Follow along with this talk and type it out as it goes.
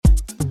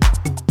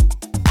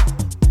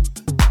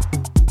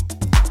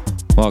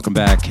Welcome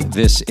back.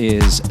 This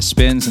is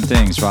Spins and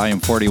Things, Volume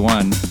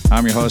 41.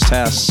 I'm your host,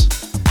 Hess.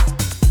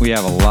 We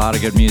have a lot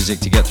of good music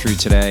to get through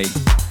today.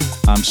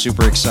 I'm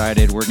super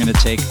excited. We're going to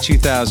take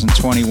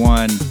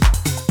 2021,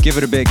 give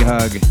it a big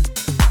hug,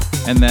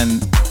 and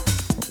then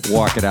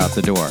walk it out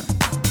the door.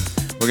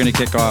 We're going to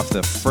kick off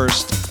the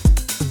first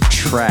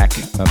track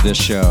of this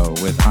show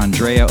with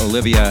Andrea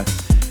Olivia,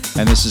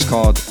 and this is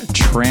called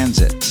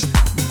Transit.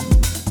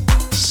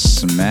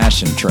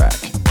 Smashing track.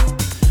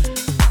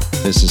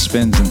 This is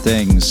Spins and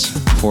Things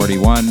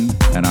 41,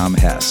 and I'm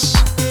Hess.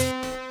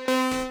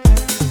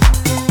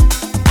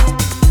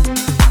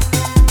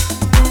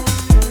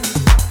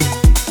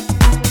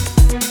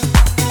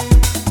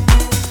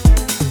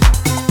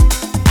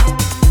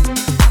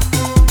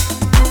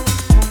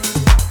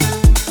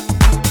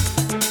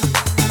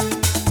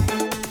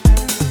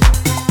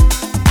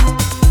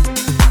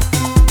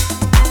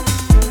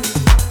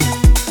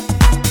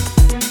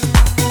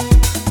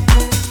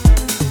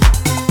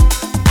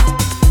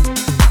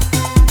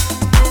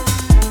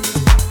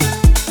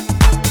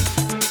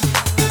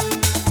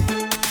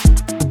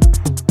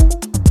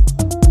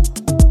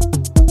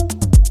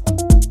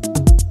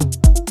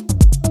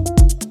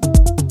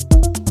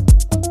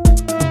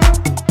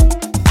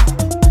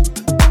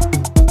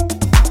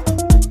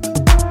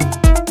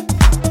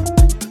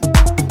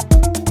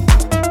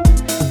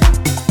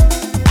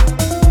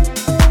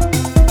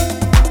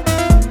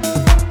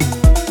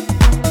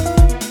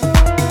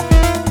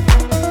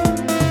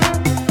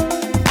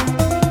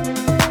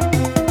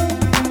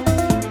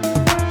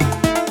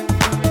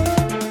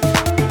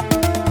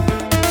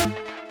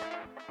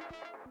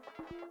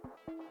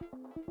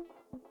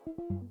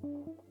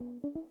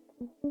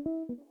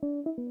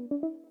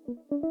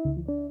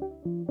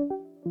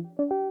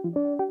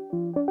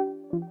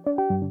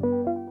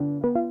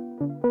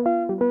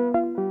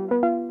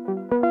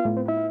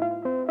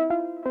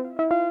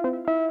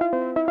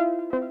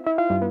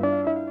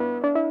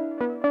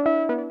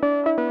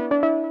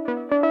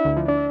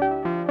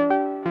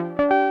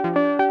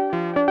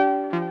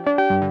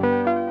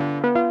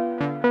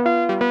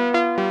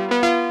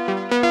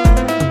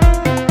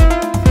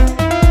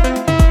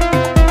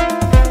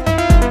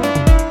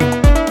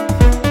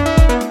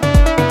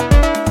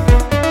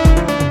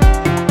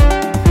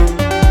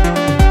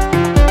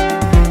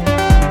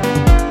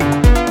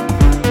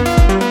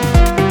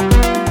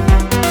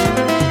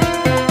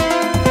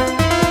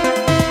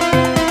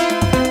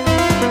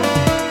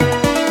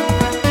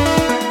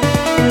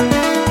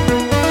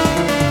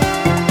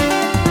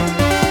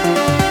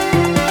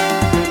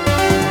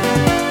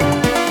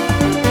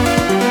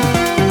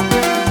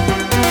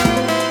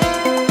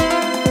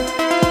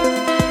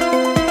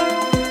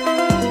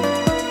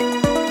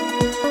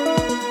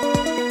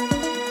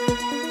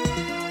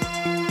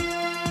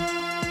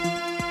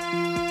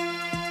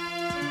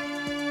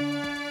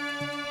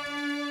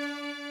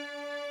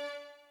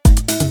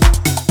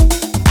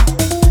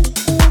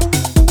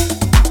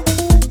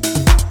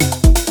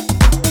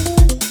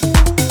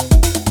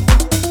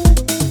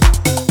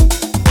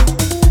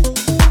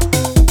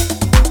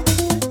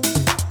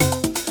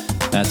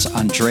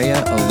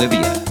 Andrea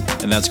Olivia,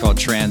 and that's called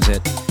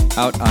Transit,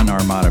 out on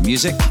Armada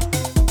Music.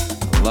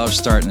 I love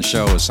starting the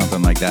show with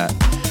something like that.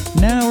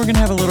 Now we're going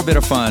to have a little bit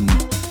of fun.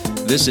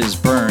 This is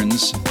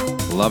Burns,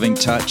 Loving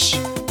Touch,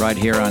 right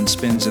here on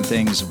Spins and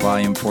Things,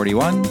 Volume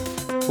 41,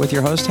 with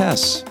your host,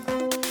 Hess. I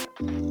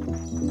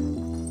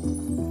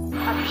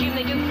presume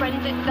they do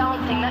forensic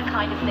dancing, that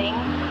kind of thing.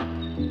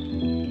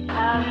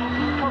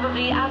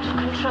 Probably out of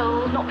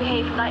control, not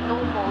behaving like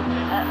normal.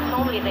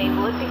 Normally they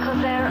would, because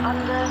they're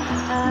under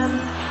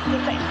the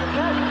effects of the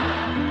drug.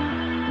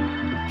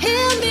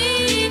 Heal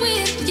me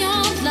with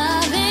your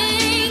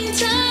loving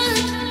touch.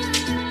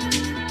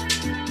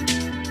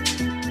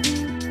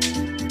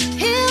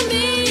 Heal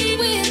me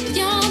with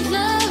your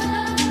love.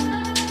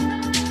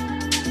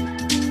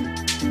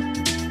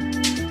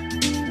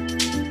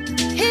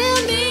 Heal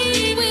me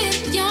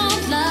with your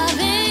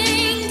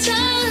loving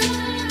touch.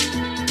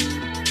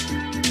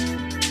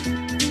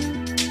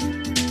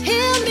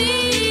 Heal me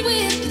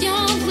with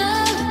your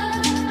love.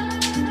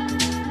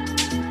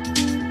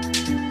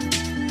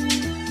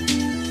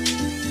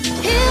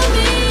 Heal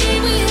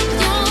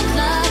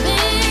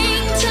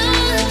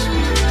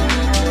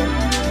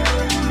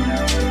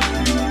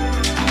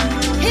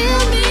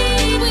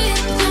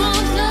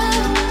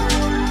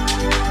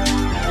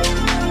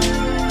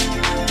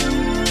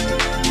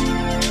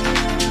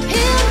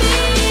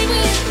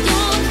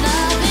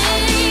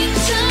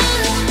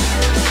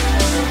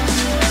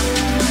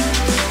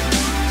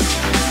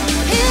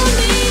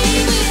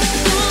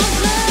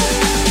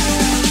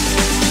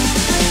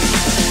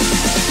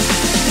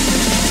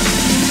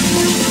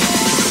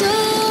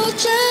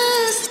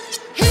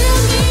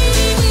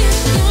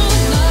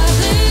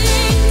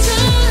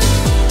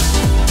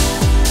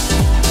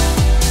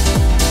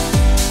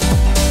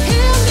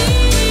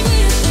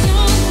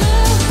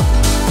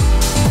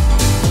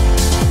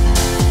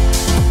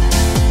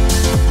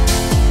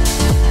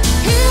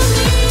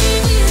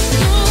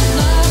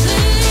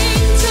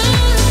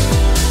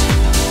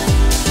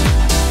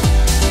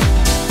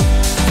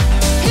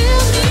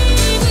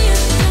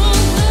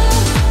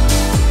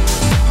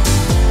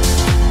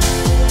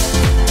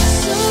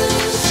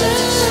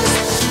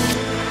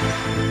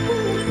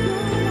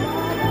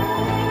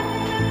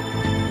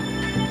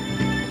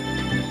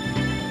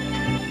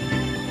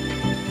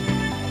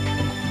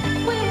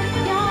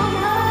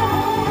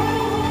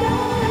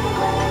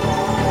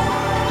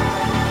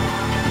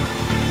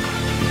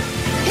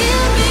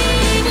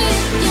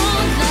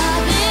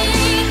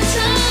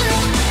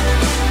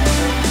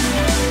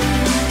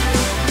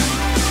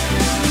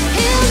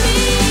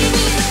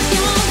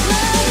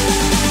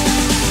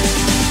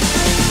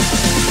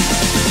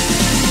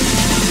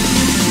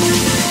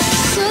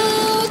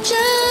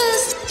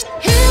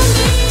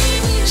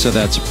So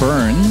that's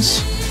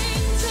Burns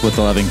with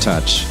The Loving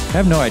Touch. I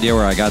have no idea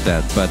where I got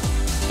that, but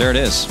there it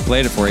is.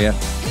 Played it for you.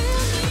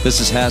 This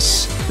is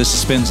Hess. This is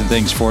Spins and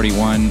Things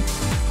 41.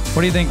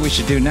 What do you think we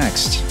should do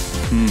next?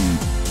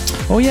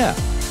 Oh, yeah.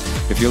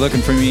 If you're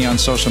looking for me on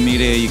social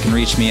media, you can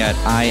reach me at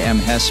I am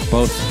Hess,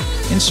 both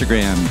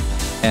Instagram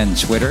and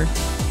Twitter.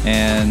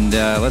 And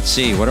let's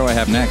see, what do I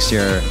have next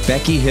here?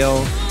 Becky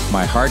Hill,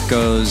 My Heart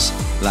Goes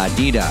La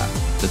Dida,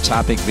 the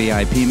Topic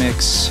VIP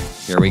mix.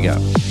 Here we go.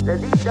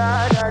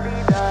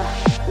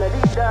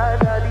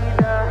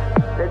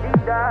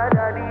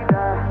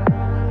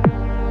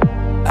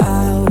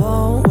 I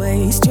won't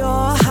waste your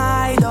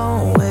high,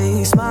 don't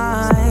waste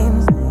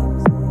mine.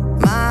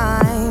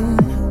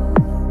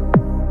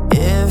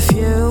 If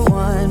you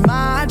want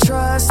my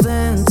trust,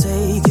 then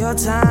take your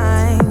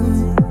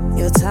time,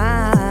 your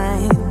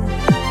time.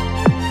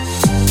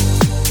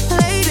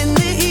 Late in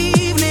the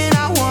evening,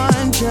 I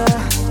want you.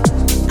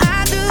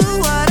 I do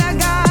what I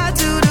got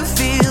to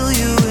feel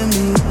you in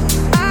me.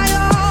 I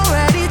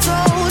already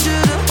told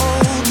you to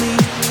hold me.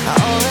 I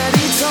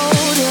already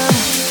told you.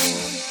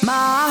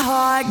 My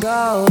heart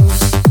goes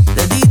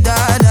la di da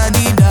da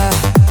di da,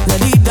 la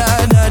di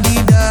da da di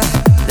da,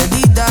 la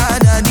di da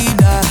da di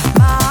da.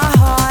 My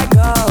heart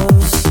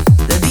goes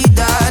la di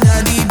da da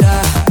di da,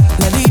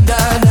 la di da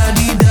da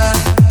di da,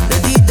 la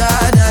di da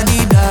da di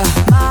da.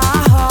 My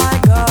heart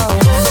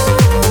goes.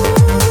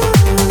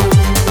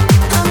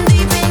 I'm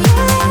deep in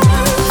your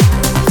love,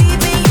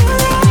 deep in your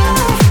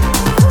love.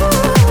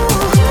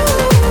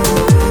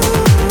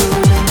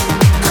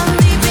 I'm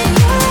deep in your love, deep in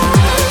your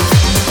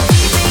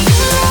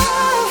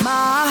love.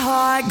 My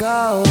heart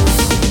goes.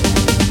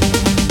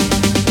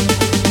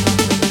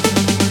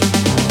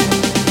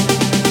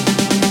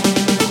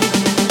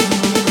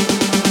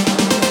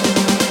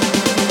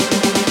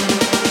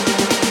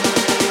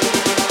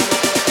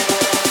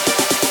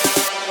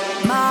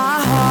 My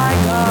heart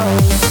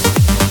goes.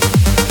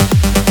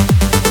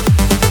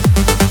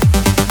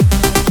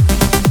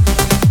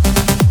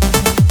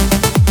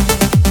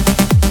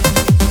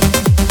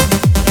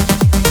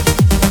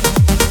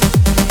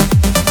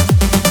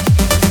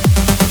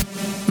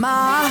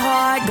 My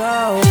heart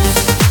goes.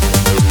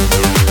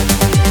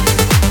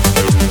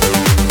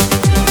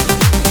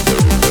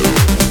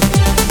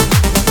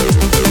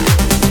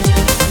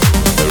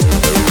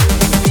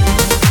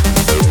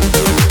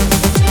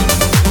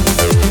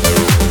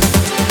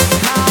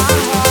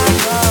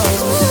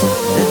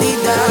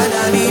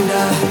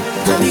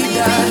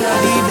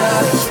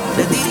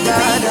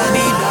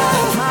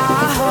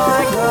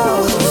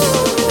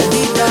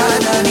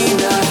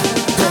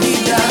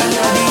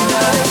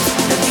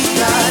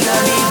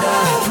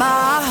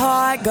 My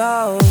heart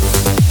goes.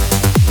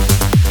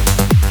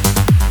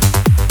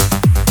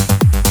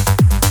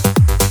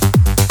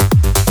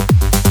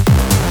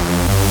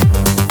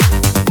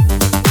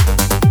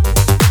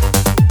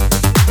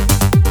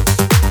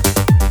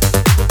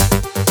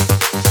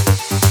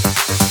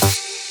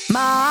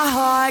 My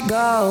heart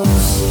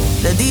goes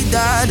la di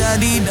da da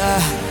di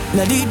da,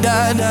 la di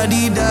da da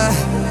di da,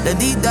 la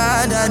di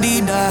da da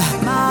di da.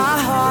 My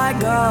heart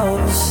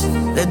goes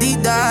la di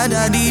da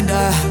da di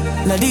da,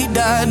 la di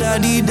da da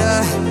di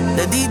da,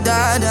 la di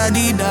da da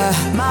di da.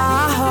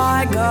 My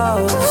heart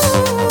goes.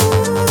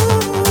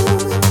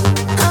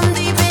 I'm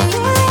deep in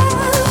your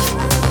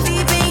love,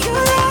 deep in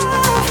your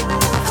love.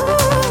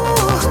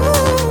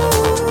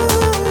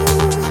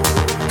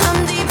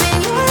 I'm deep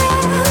in your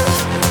love,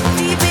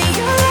 deep in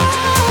your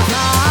love.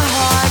 My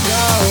heart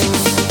goes.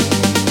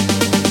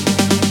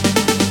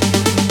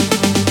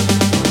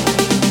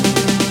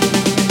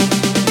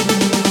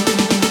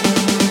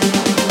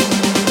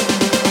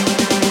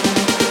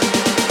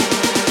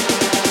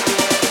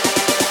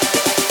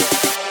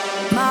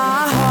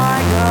 My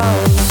heart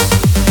goes.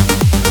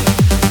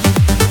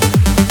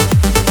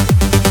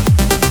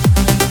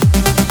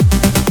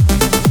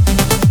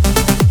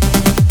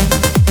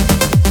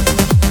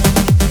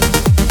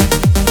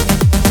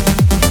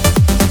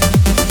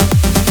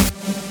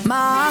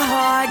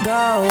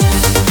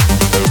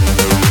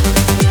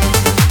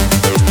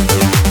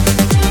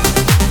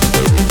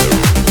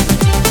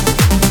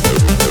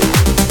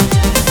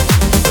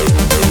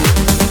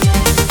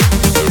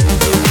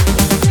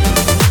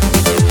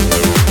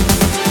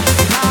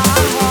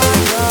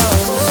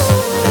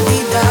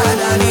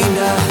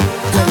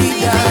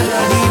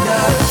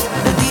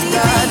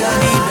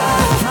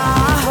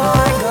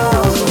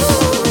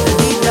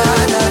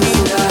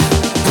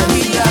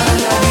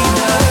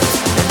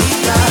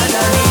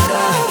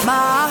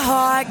 My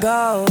heart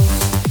goes.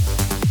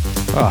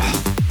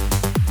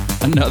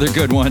 Another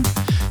good one.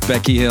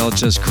 Becky Hill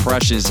just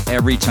crushes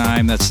every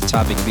time. That's the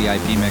Topic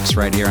VIP mix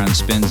right here on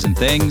Spins and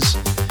Things.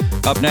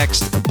 Up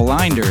next,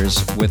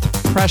 Blinders with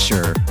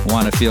Pressure,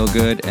 Wanna Feel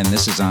Good, and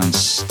this is on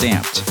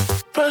Stamped.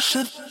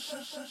 Pressure,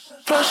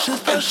 pressure,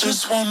 pressure. I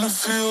just wanna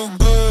feel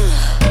good.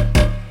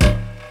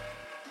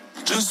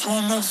 Just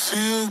wanna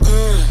feel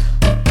good.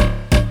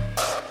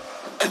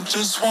 I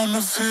just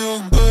wanna feel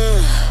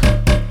good.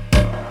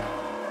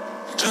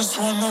 Just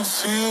wanna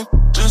feel,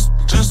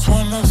 just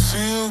wanna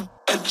feel.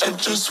 I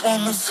just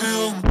wanna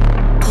feel good.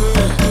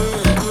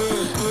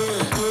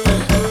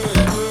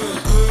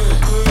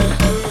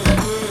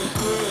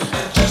 I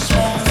just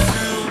wanna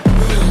feel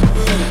good.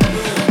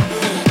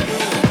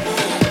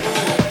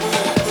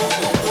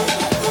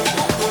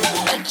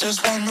 I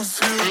just wanna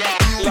feel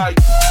like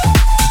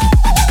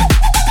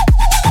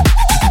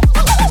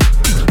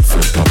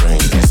flip my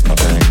brain, it's my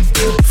brain.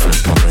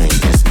 Flip my brain,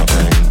 it's my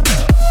brain.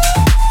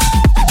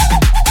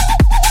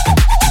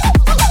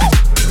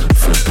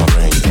 Flip my brain, it's my brain. Flip my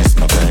brain, it's my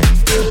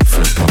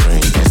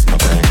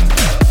brain.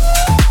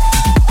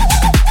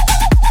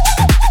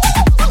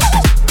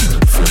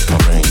 Flip my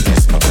brain,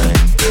 it's my brain.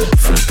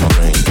 Flip my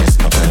brain, it's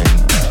my brain.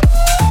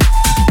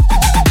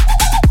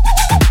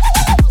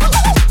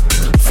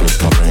 Flip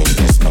my brain,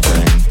 it's my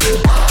brain.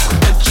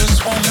 I just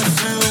wanna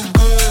feel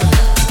good.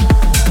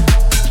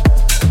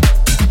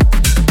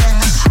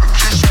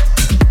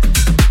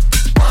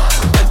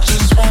 I just wanna feel good. I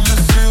just wanna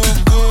feel good.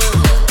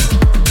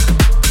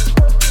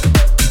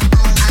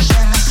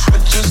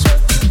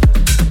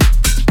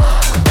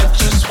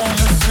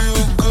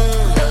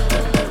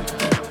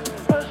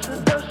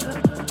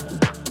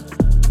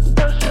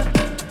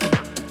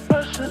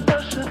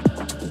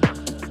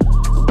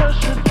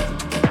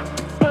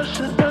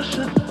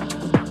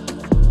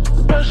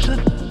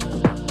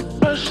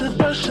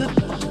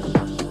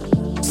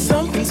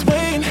 Something's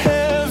weighing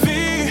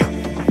heavy,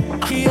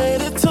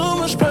 created too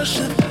much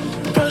pressure.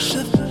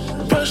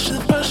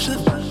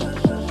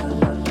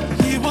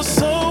 We were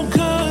so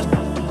good,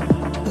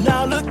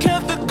 now look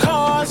at the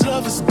cards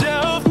love has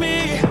dealt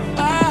me.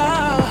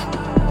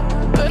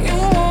 But you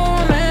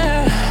want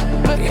it,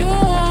 but you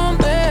want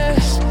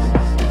this.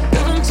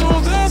 Given to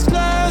this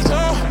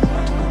pleasure.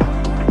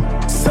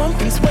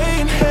 Something's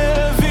weighing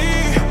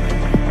heavy,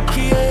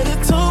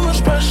 created too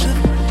much pressure.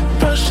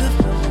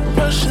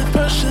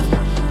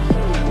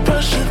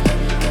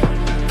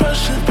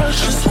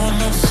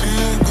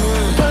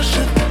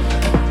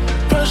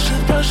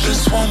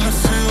 Just wanna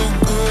feel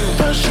good.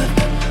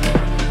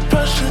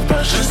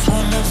 Just wanna feel good. Just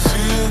wanna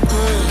feel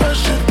good.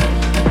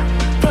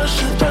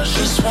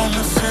 Just wanna feel just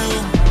wanna feel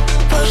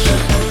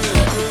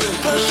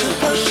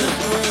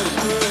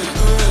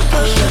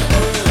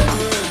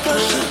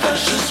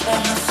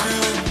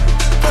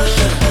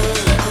I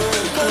just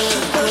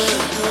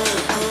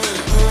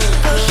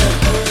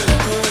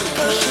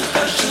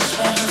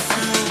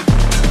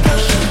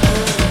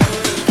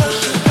wanna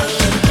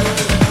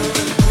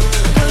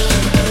feel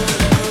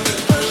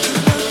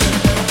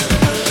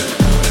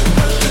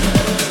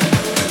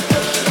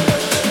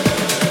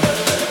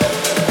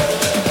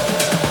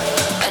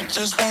I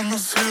just wanna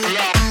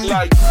feel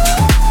like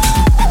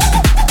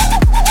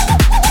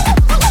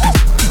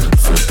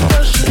flip my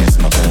it's my brain. Flip my it's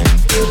my brain.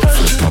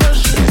 Flip my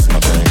it's my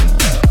brain.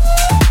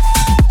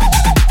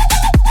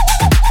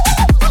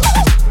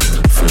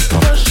 Flip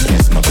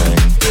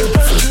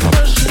my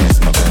it's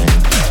my brain.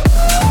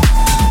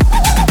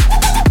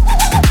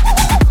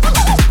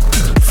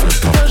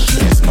 Flip my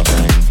it's my brain. Flip my it's my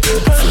brain.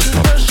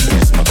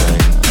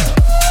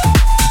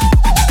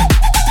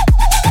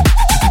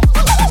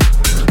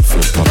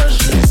 Flip my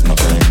it's my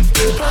brain.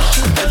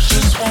 I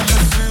just wanna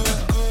feel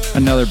good.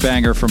 Another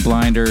banger from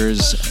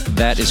Blinders.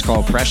 That is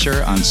called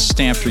Pressure on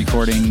Stamped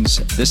Recordings.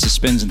 This is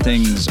Spins and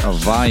Things of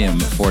Volume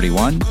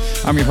 41.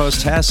 I'm your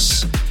host,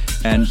 Hess,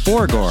 and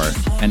Borgor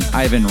and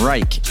Ivan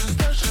Reich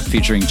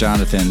featuring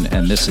Jonathan,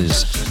 and this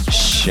is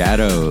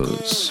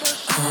Shadows.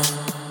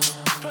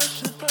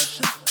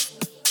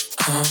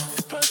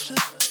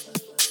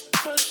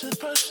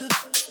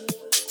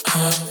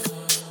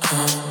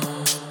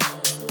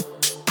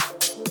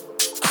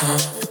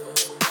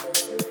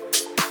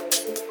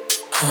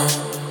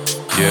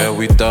 Yeah,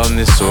 we done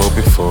this all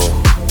before.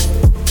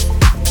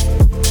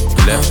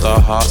 Left our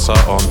hearts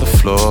out on the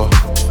floor.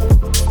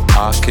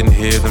 I can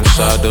hear them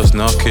shadows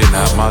knocking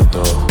at my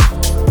door.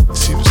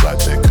 Seems like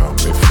they're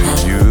coming for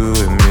you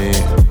and me.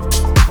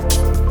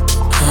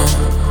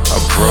 A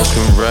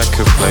broken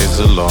record plays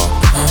along.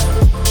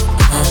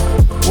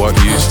 What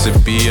used to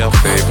be our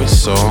favorite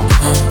song.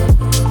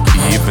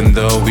 Even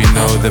though we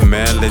know the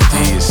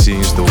melody, it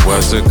seems the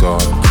words are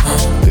gone.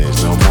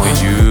 There's no more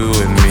you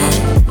and me.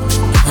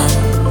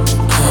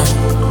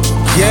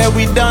 Yeah,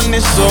 we done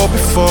this all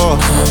before.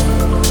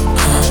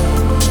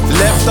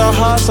 Left our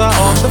hearts out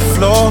on the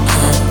floor.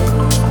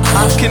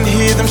 I can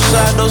hear them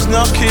shadows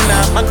knocking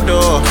at my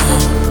door.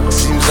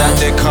 Seems like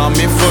they're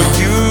coming for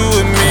you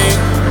and me.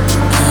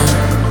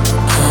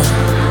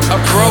 A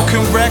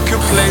broken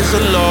record plays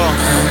along.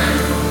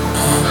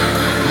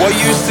 What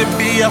used to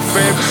be our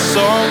favorite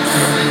song.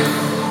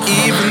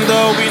 Even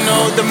though we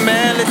know the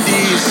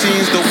melody, it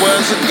seems the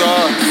words are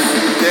gone.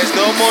 There's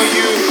no more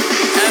you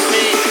and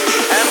me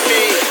and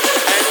me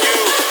and you.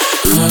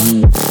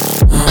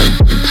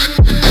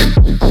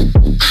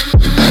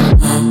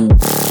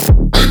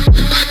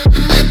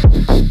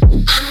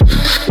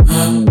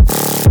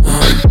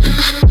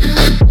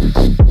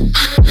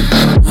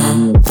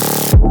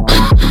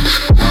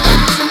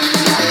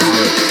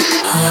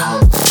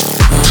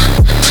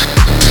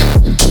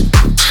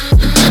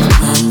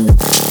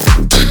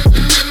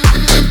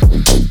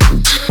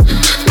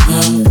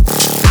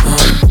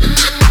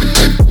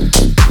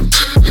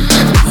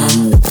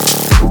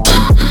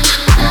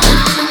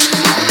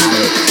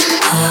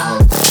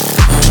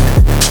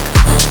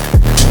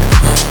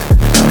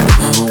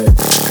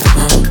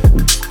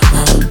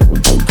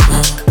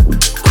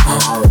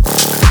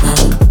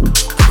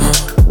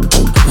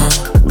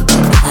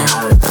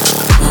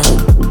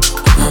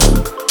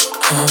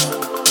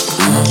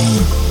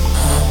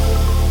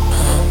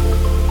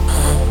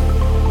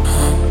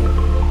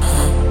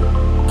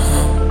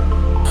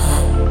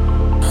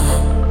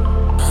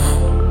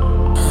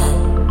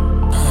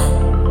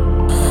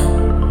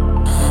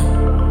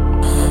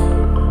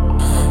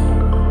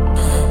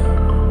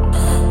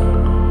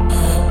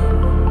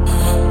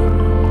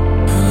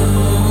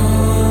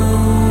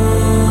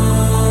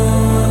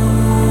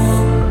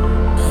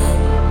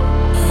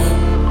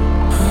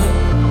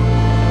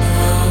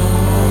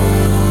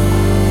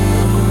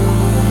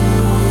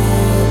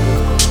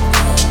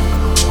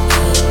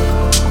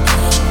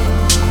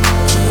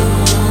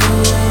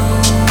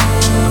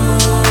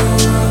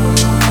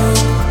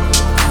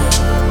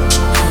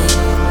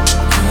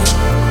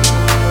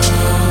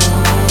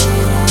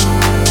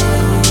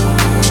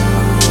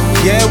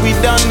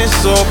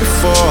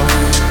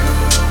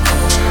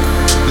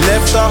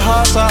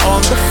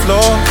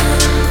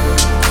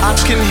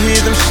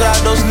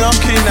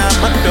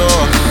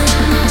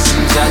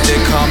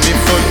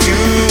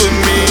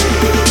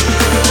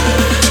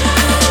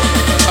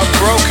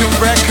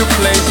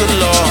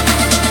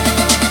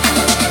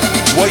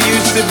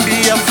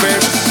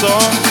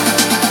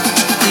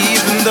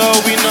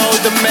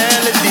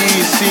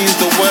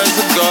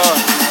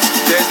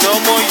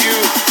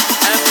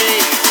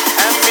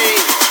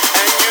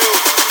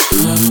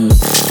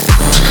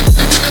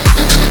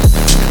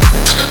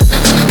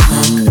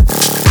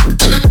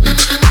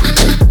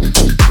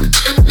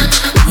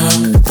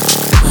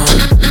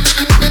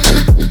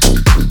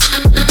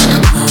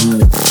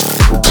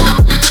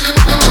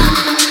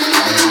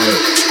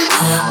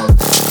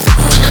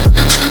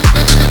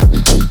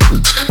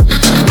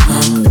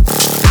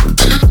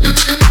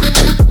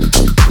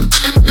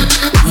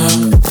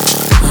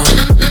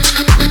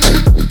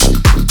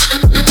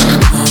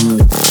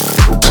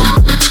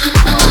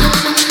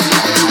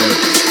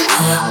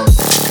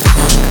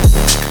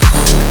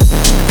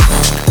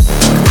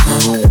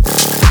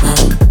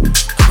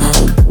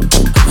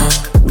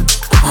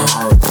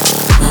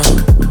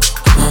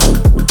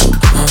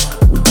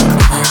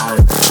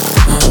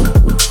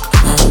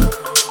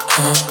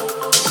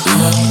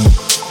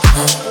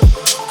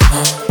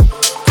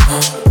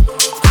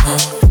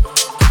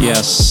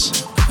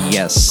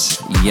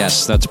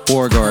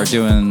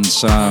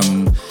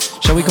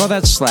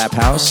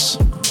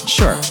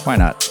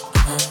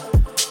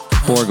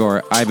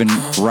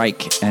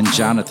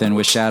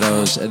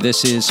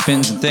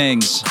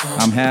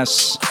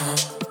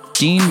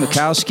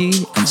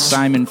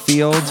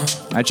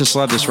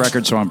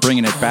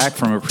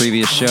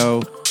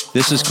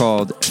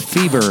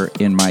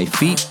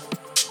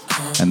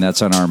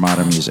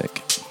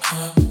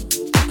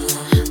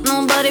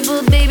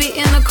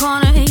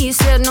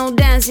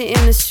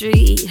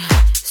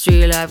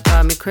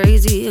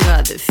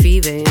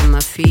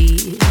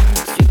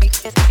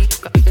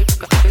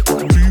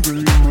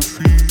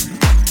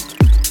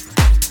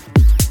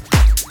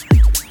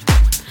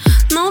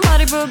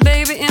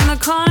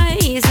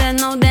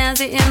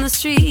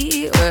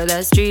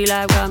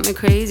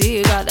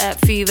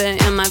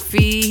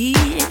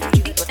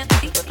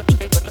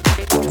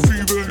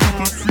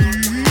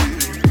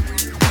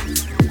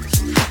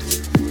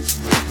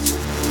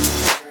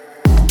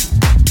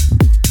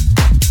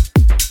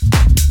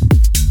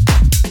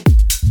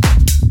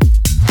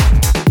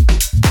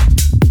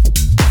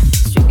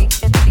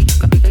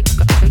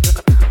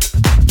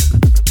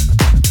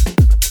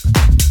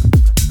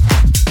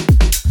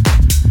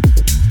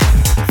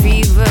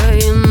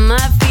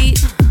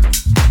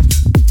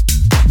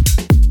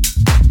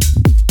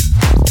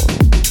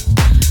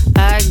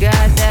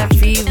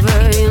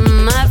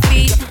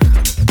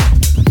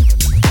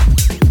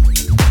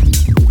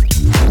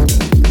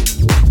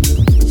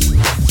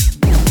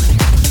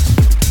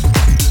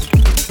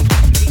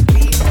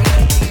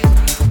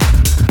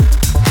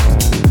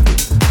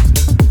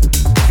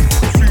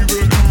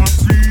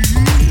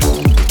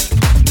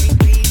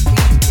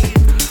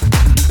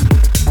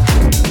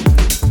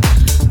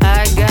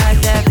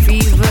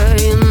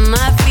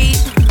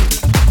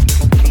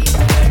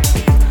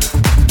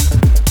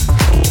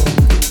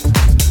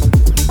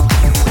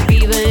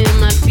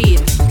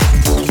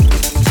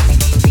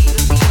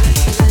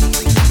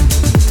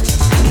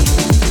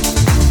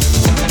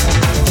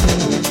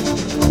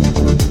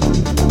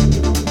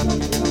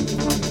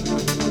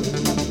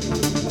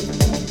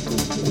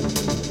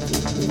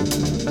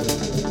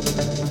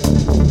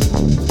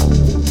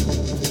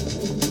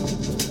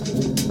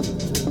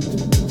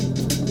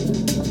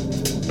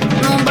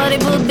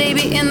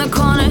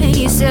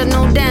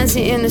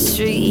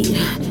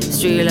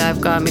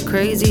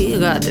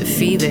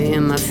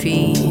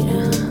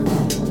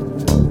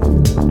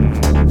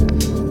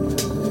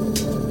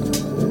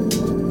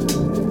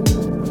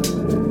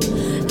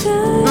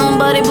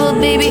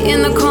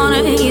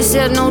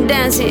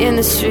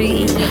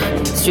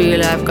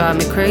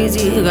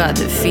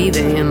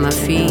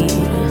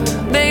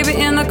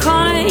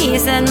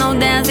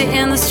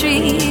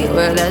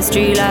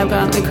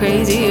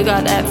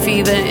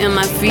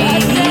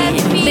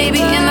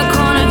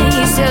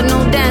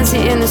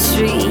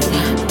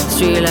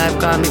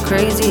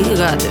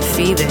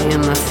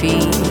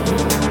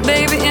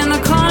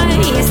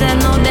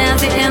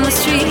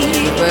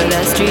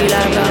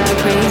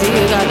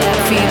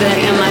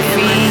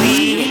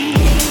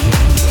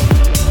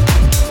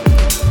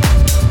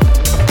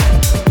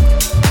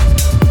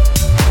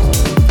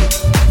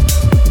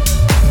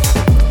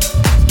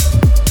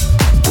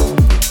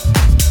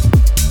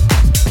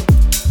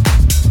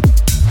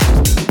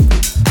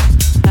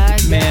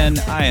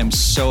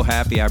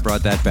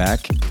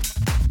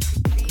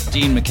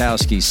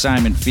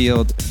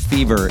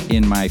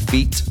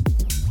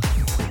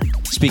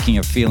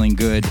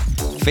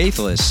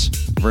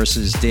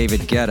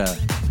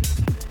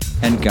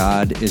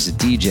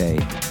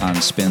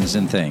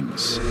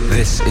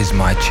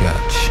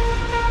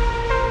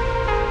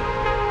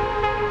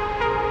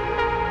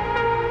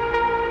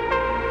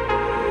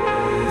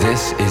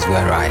 This is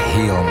where I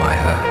heal my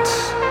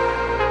hurts.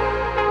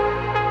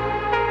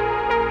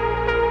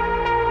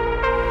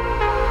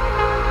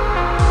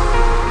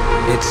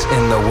 It's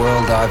in the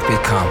world I've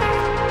become,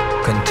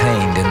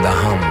 contained in the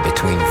hum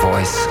between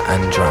voice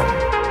and drum.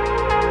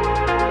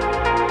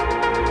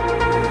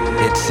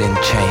 It's in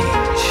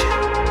change,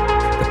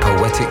 the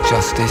poetic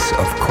justice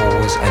of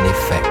cause and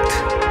effect.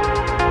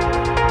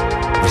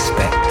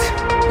 Respect,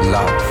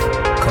 love,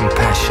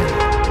 compassion.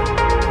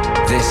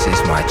 This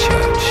is my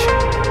church.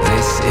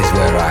 This is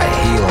where I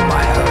heal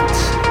my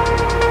hurts.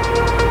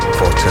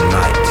 For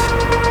tonight,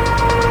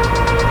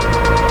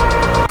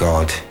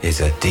 God is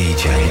a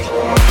DJ.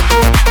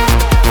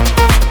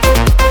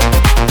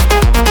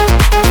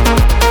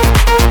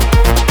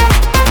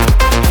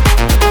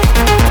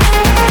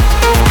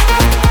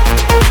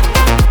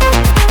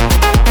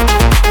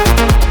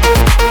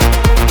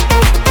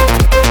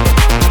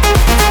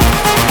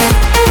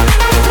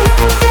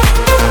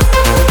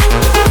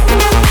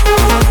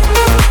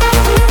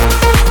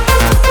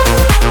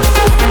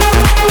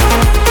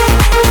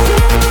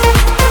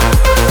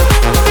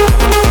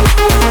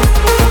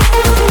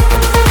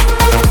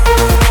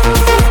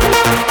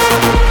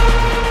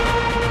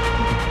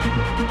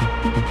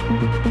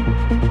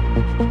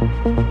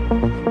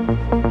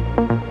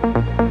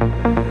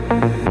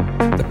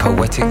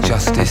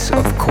 Justice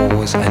of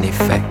cause and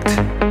effect.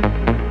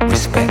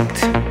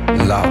 Respect,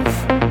 love,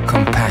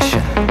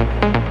 compassion.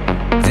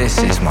 This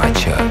is my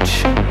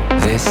church.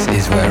 This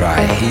is where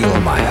I heal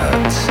my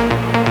hurts.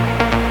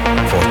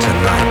 For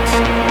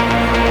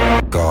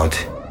tonight, God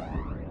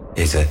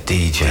is a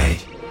DJ.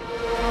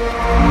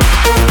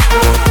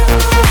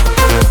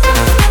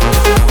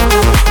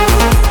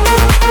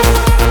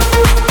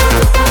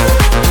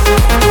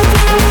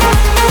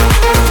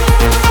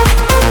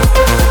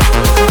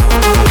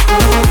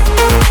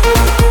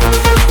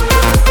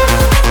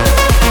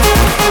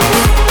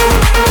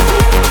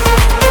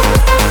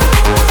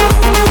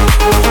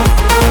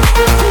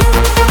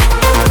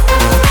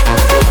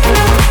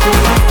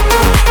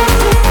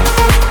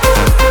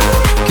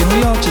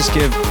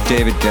 Give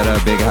David Guetta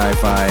a big high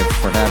five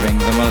for having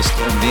the most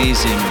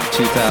amazing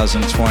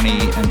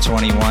 2020 and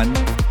 21.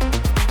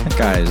 That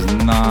guy is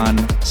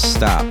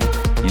non-stop,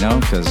 you know,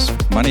 because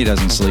money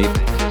doesn't sleep,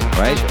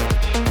 right?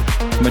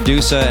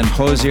 Medusa and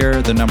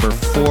Hozier, the number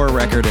 4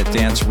 record at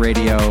Dance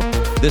Radio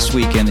this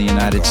week in the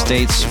United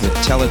States with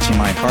Tell It to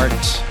My Heart,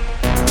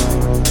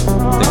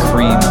 the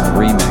Cream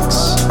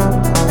remix.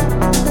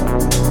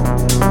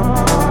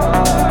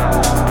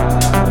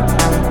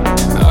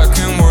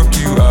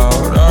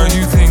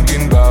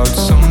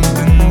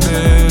 Something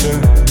better.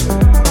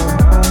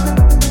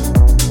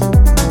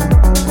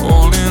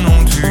 Holding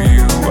on to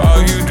you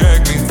while you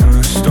drag me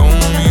through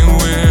stormy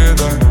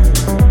weather.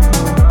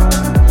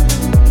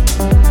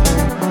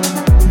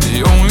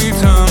 The only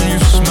time you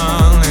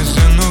smile is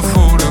in the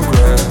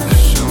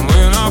photographs, and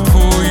when I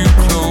pull you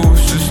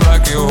close, it's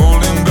like you're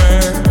holding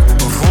back.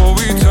 Before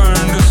we turn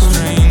to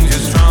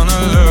strangers, trying to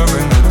love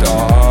in the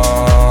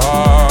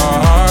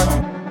dark.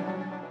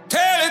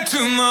 Tell it to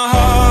my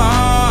heart.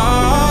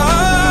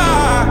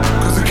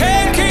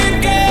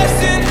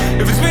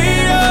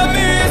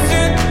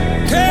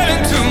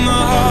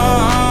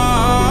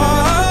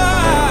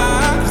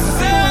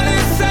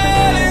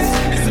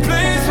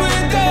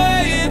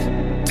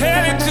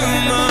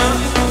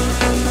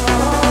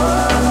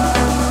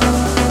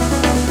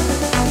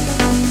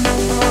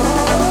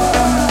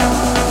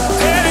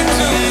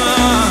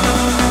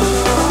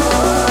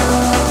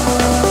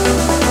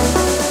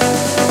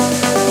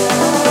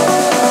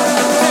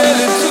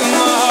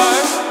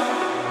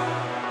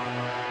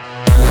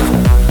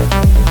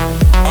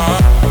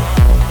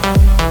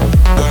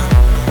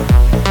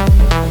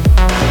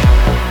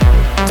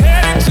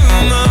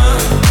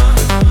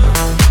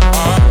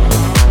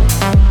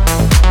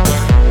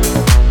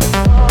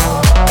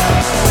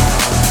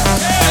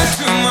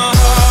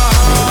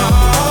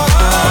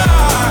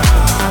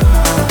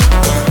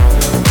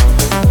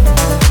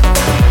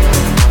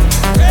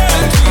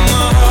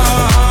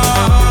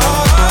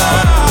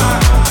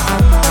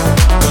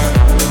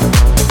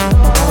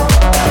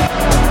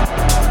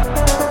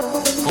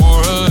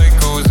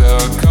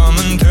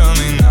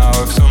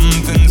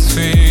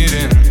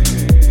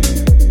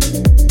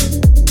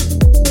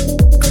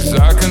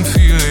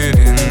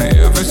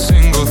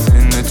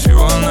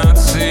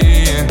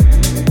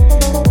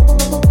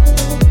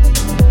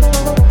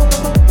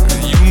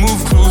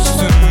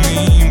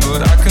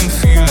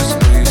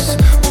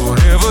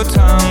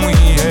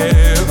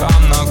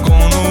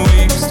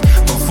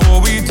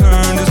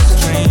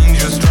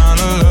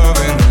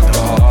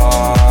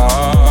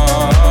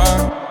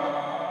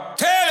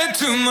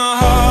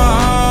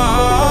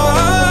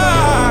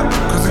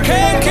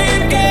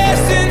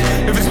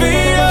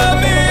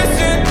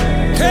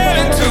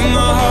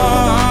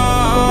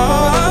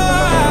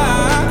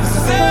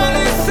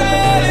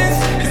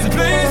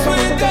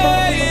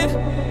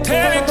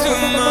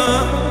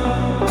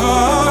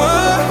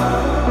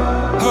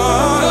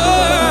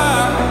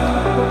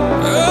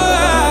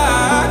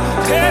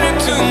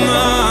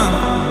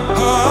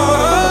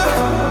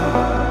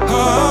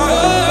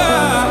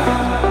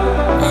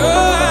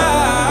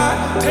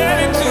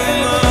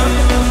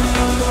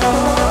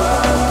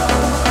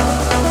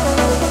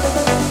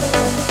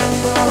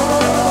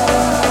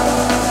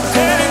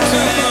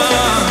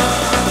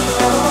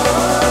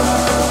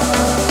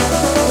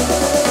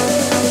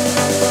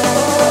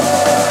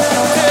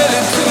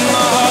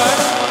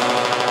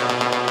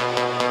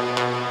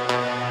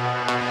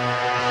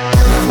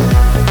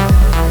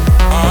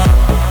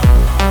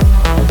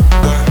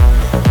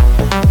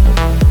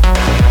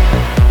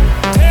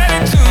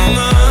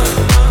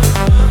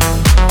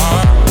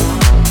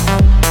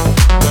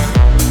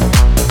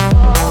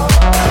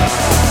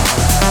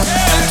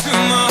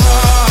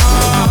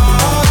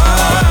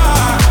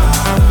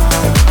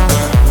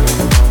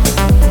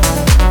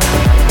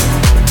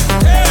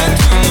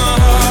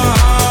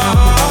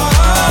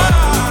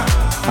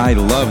 I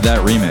love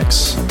that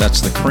remix. That's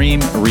the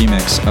Cream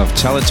remix of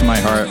Tell It To My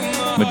Heart,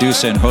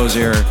 Medusa and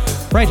Hozier,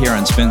 right here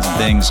on Spins and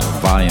Things,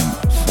 Volume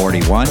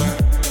 41.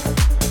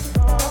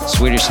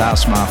 Swedish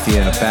House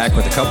Mafia back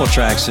with a couple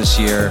tracks this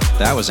year.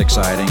 That was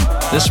exciting.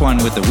 This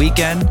one with The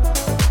Weeknd,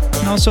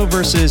 and also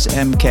versus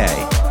MK.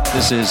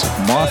 This is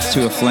Moth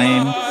to a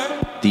Flame,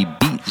 the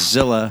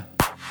Beatzilla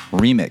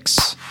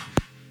remix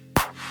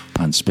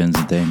on Spins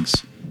and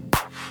Things,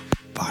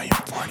 Volume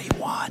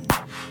 41.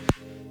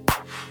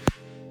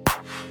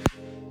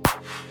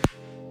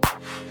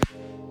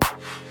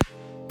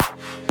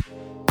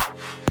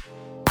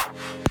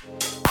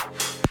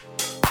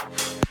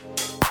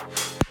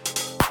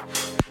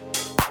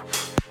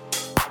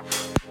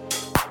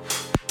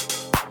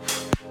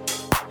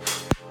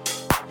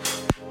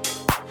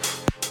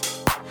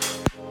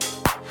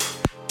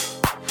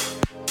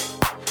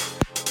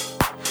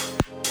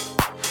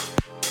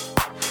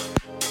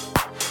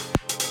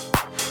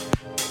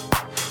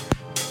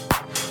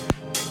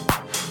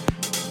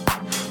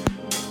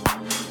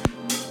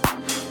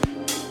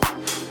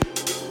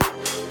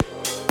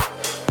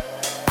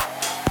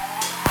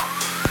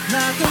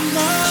 Like a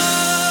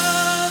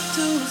moth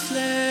to a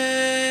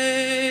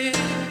flame,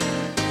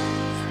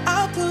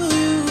 I'll pull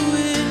you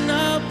in,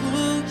 I'll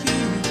pull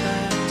you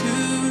back to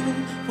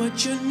what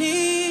you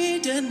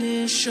need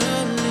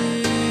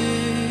initially.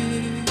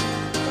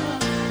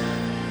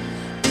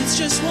 It's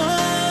just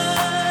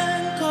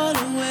one call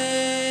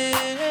away,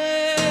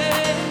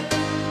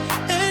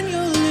 and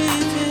you'll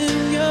leave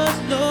him, you're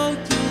loyal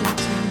to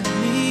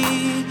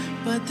me.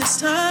 But this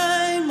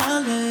time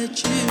I'll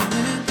let you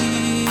be.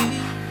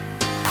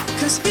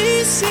 'Cause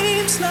he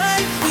seems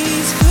like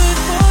he's good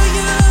for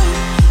you,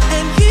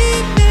 and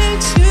he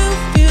makes you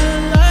feel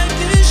like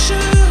you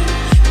should.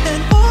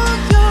 And all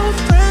your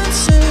friends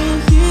say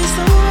he's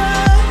the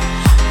one,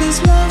 his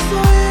love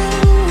for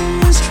you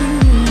is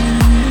true.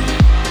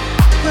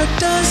 But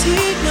does he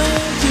know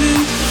you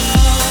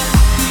are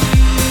when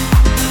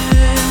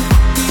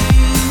he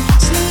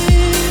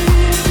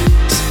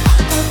sleeps?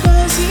 Or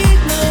does he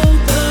know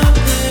the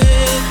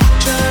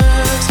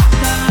pictures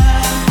that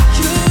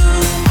you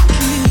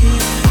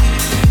keep?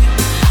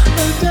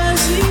 Or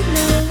does he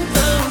know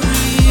the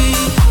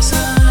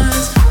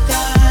reasons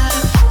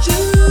that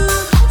you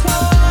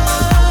cry?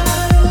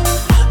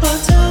 Or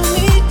tell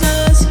me,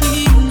 does he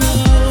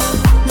know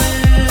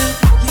where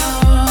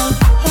your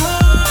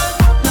heart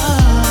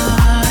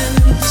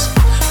lies?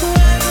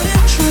 Where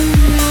it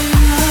truly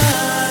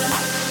lies?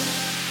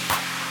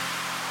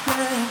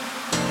 Yeah,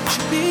 you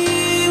should be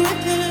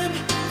with him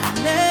and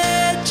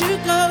let you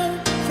go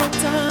from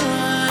time.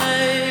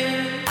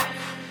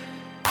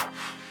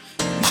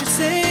 You should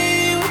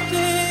stay with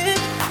him,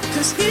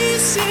 'cause he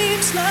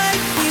seems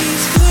like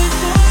he's good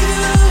for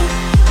you,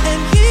 and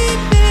he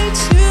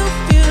makes you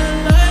feel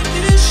like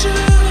you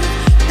should.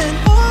 And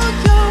all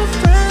your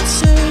friends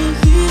say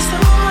he's the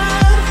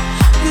one,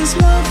 his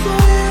love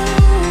for you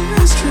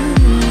is true.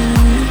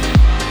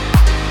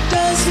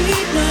 Does he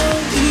know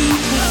you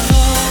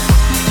love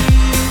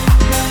you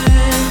when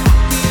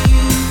he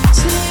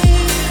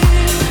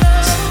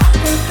sleeps?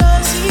 Or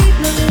does he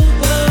know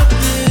the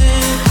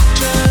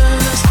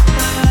pictures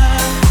that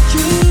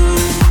you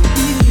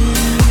need?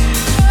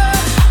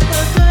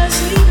 Or does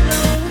he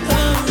know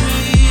the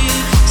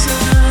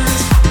reasons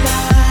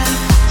that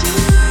you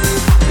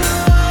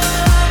cry?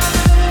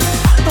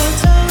 Or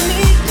tell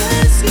me,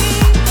 does he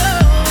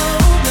know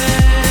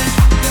where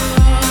your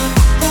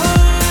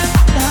heart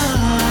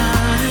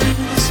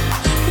lies?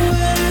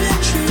 Where it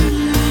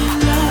truly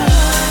lies?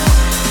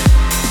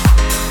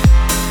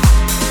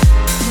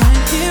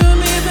 Might hear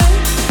me,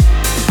 babe,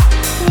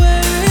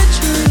 where it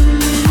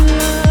truly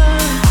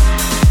lies.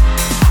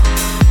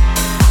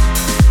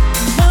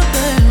 My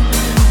baby,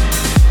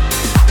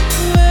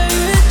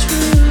 where it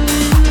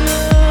truly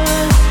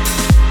lies.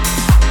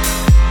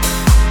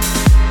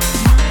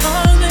 My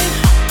only,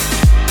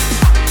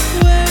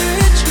 where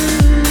it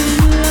truly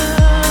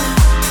lies.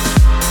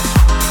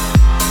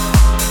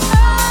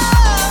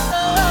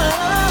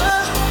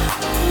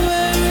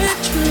 Where it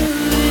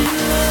truly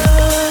lies.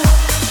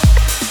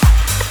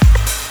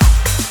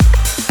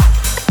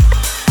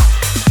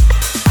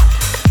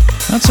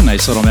 That's a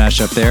nice little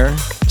mashup there.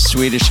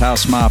 Swedish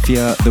House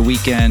Mafia, The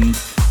Weeknd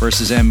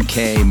versus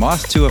MK,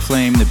 Moth to a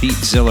Flame, the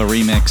Beatzilla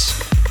remix,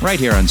 right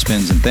here on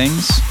Spins and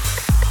Things.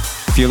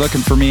 If you're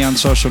looking for me on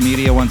social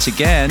media, once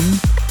again,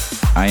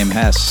 I am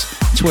Hess,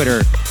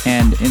 Twitter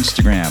and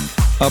Instagram.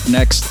 Up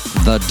next,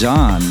 The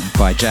Dawn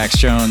by Jax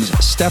Jones,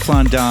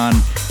 Stefflon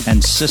Don,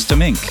 and System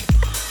Inc.,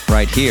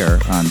 right here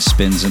on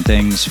Spins and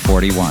Things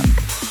 41.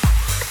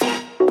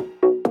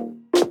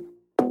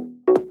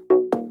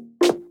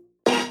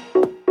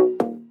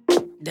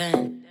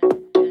 Damn.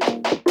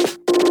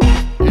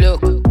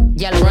 Look,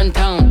 y'all run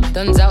town.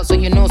 Guns out, so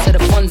you know, so the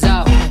fun's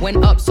out.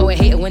 Went up, so I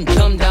hate it, went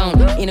dumb down.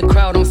 In the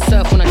crowd, I'm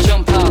surf when I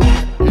jump out.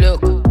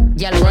 Look,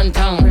 y'all run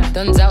town.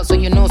 Guns out, so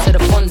you know, so the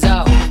fun's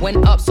out.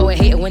 Went up, so I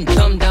hate it, went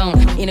dumb down.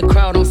 In the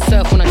crowd, I'm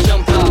surf when I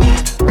jump out.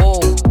 Whoa,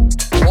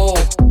 whoa.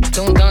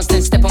 Don't dance,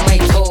 then step on my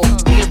toe.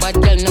 Real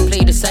bad girl, no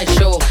play the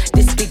sideshow.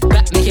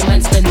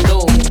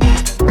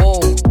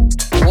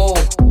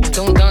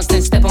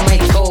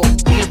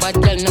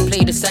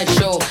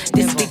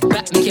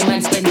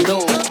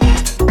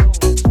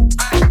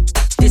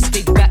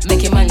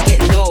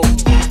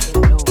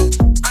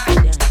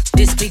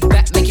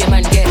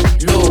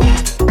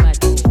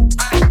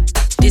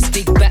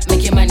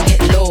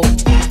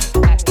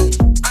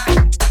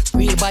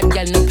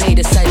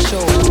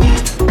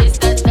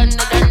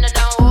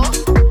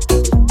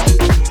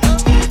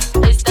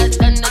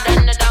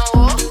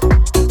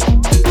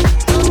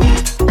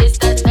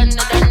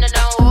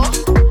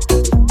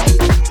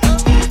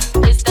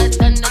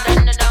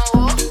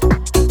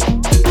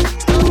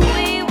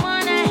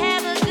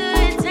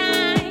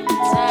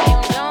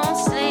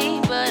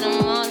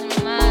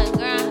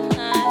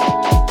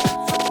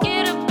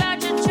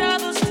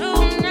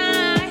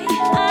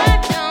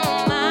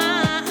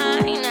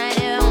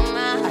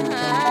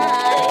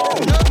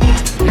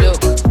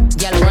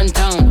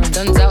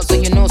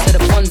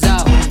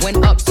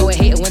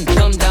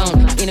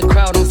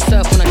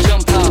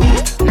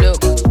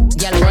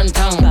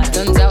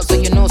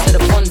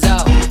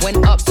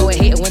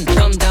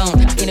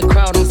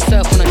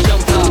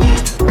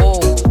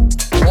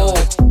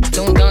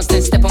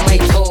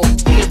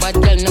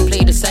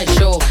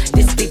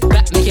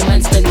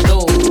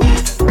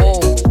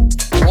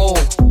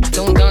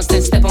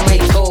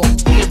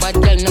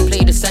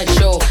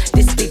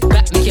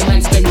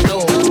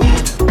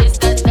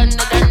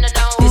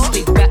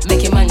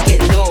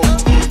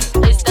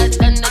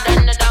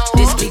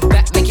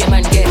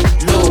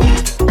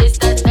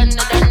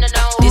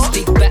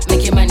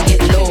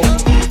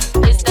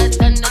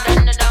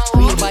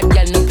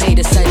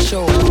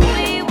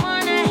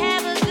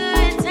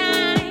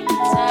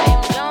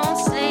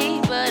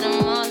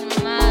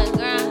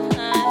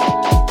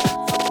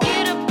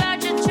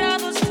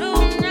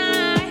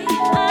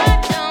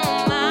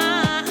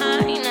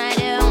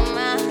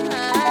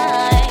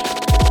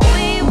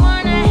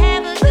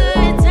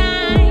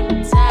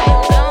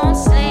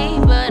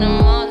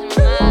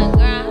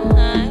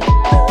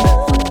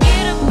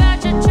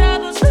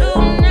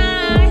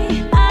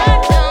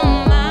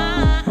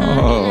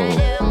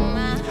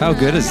 How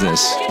good is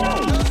this?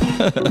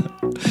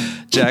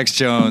 Jax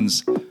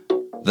Jones,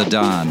 The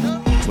Don,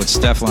 with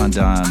Stefflon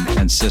Don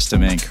and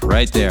System Inc.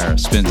 right there.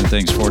 Spins and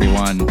Things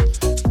 41.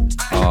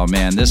 Oh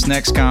man, this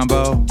next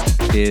combo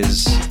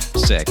is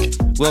sick.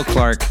 Will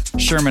Clark,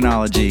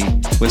 Shermanology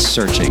with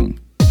Searching.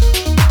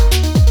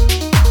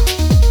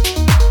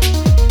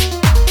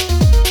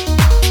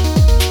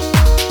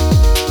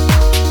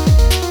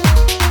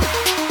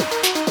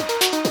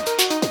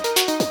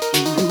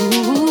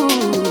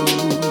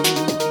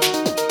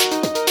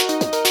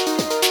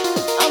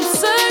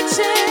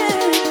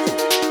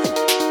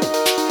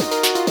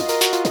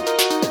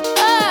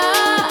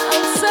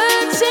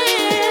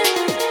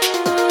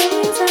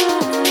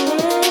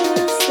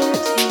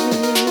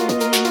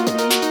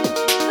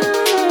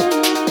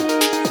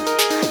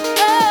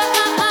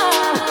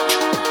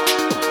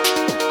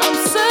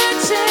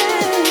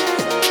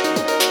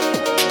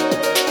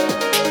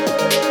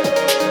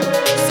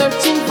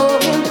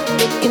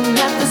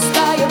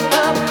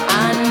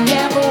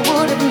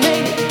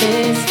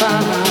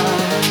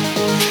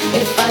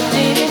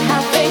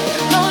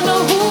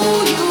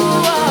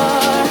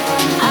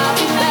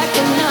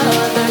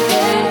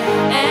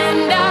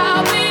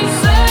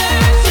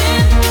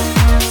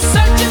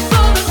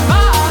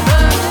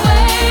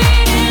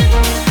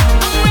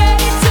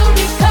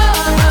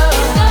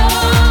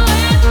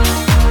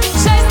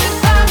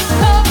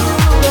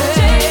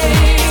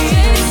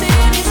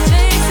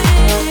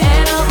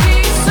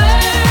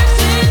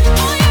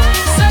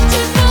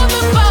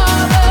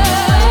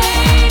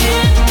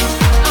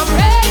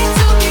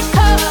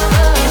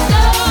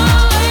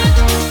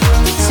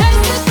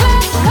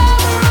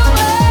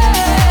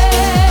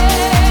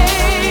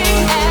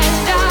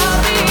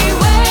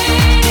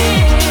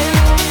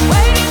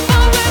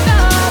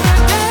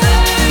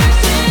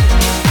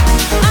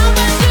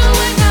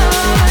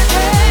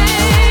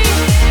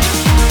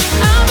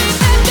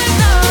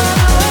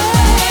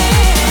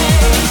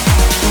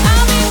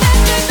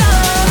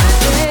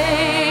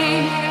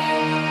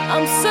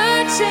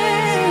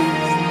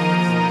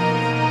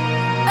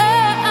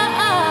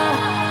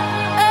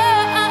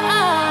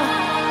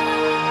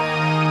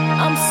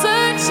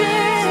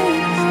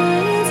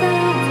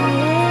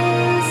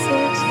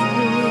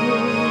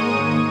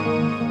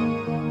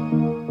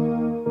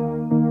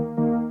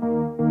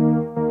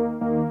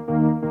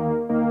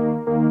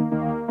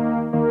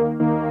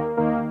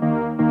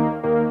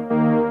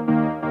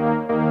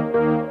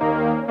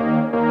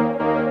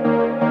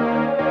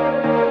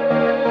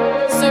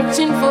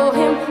 Searching for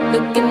him,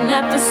 looking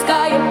at the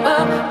sky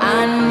above.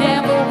 I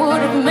never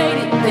would have made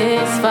it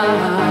this far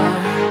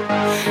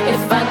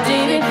if I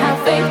didn't have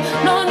faith.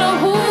 No, know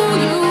who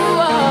you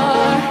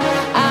are.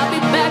 I'll be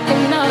back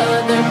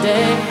another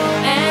day,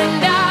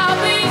 and I'll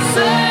be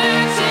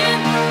searching,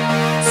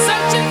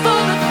 searching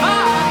for the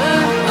Father,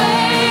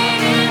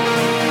 waiting.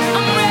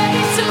 I'm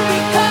ready to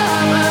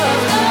recover,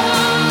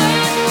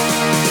 going,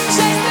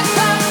 chase the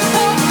clock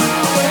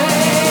away.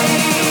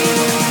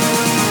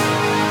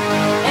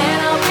 And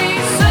I'll be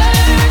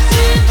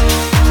searching,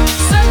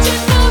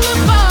 searching for the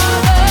Father,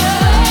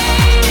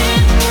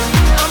 waiting.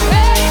 I'm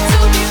ready to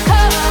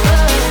recover,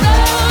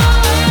 going,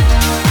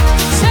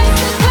 chase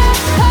the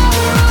clock away.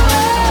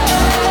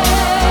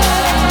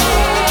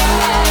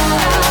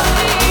 I'll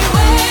be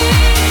waiting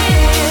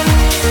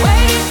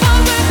for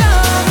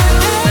another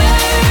day.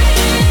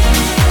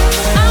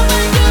 I'ma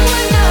do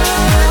another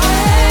way.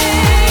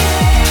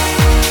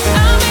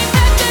 I'll be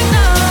back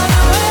another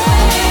way.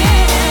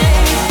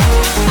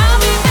 I'll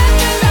be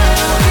back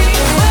another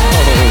way.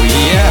 Oh,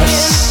 yes.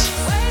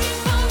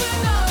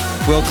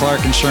 Will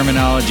Clark and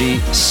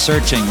Shermanology,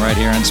 Searching, right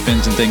here on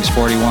Spins and Things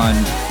 41.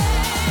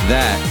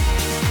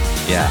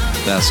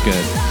 That's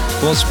good.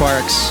 Will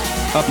Sparks,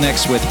 up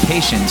next with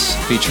Patience,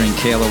 featuring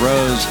Kayla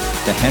Rose,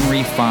 the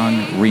Henry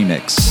Fong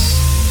remix.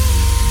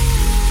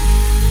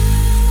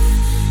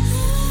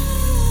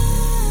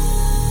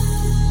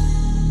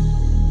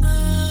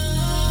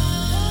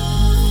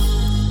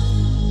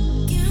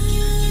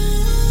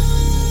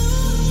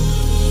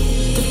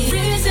 The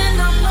reason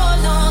I'm no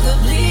longer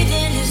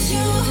bleeding is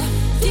you.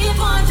 Deep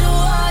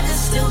underwater,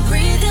 still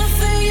breathing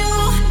for you.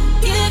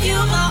 Give you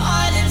my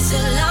heart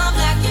until I'm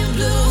black and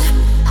blue.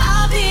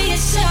 I'll be your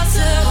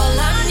shelter, all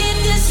I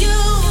need is you.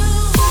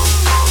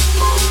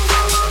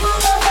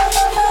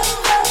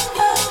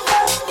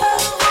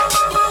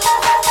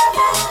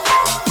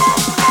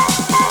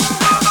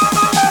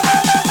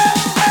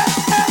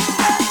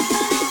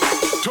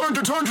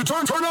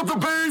 Turn up the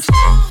bass.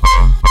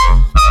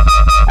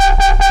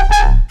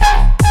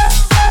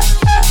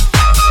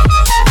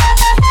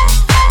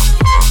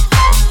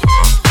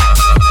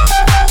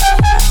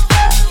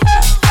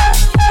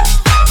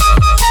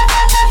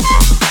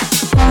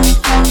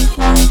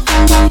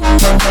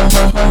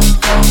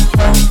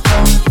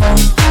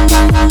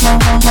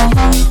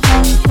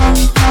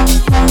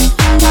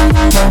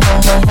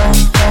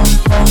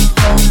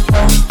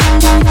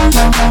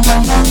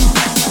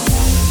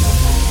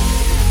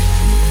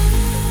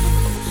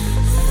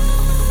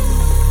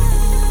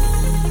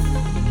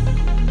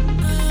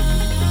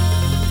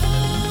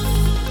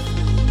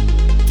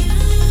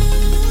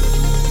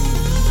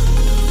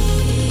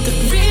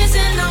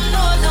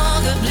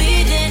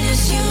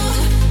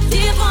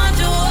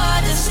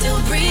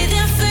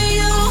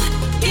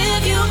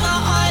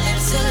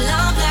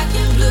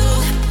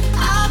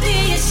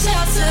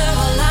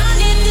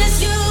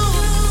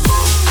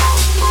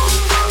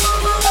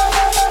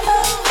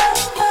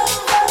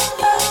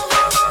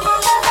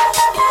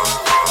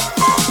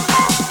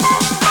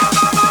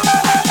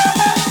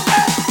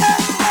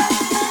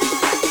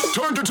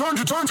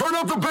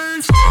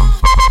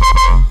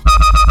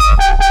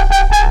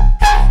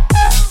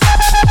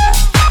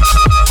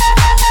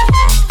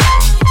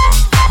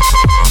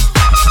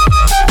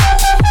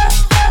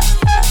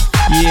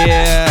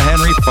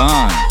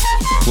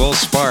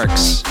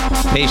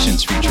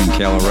 Patience featuring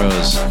Kayla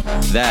Rose.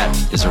 That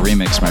is a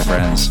remix, my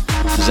friends.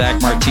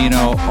 Zach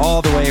Martino,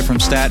 all the way from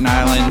Staten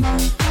Island,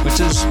 which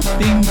is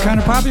being kind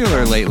of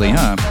popular lately,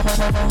 huh?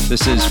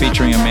 This is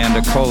featuring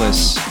Amanda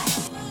Colas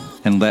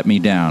and Let Me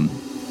Down.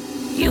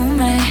 You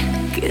may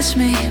kiss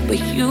me, but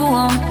you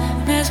won't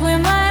mess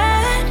with my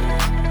head.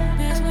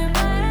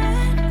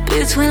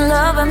 Between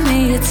love and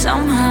me, it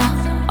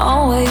somehow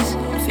always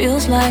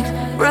feels like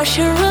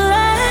Russian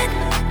roulette.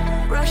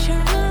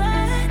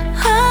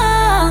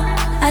 Oh,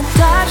 I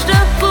dodged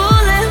a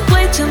bullet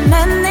way too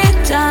many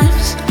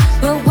times,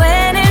 but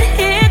when it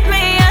hit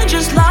me, I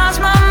just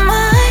lost my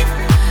mind.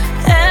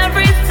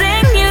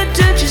 Everything you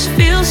do just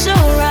feels so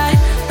right,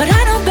 but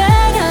I know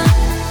better,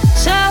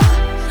 so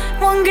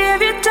won't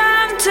give you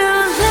time to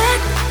let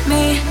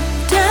me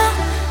down.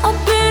 I'll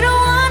be the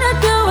one to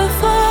do it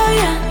for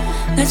you.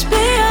 Let's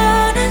be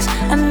honest,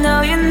 I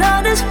know you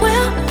know this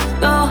will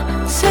go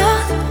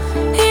south,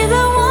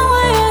 either one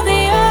way or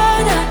the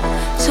other,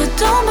 so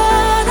don't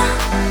bother,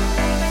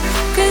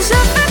 'cause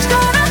if it's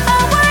gonna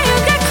hurt when you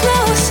get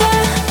closer,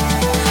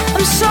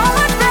 I'm so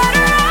much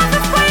better off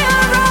if we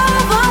are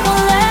over.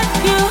 Won't let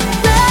you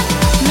let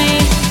me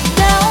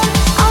down.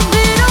 I'll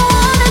be the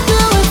one to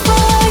do it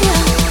for you.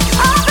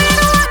 I'll be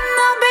the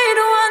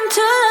one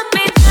to let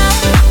me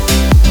down.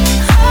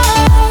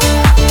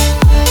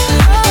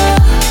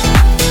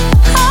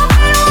 I'll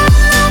be the one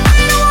to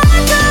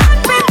let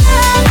me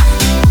down.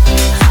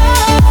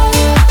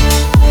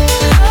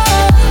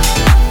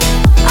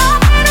 I'll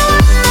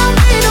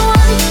be the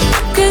one,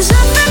 'cause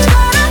if it's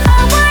gonna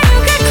hurt when you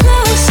get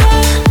closer,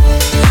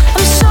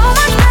 I'm so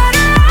much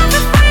better off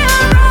if we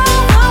are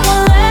over.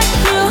 Won't let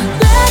you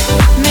let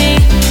me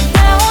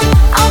down.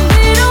 I'll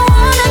be the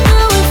one to do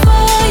it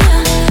for you.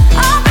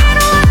 I'll be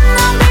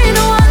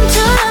the one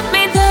to let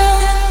me down.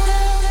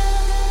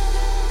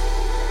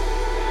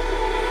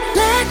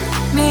 Let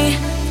me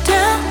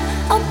down.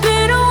 I'll be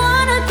the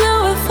one to do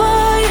it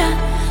for you.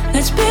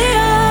 Let's be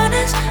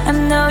honest, I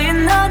know you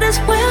know this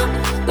will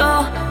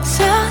go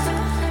south,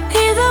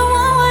 either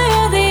one way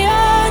or the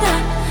other,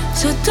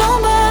 so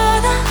don't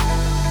bother,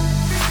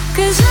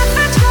 'cause if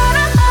it's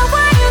gonna hurt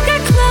when you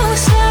get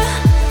closer,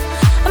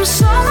 I'm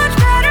so much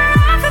better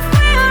off if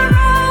we are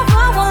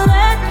over. Won't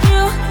let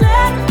you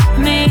let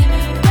me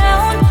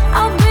down.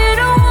 I'll be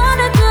the one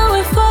to do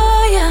it for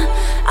you.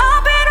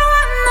 I'll be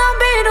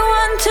the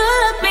one to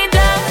let me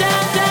down.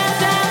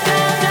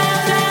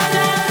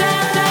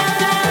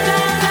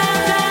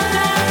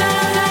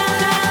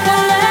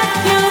 Won't let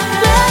you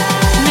let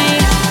me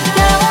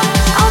down.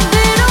 I'll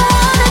be the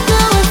one to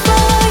do it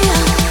for you.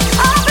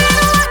 I'll be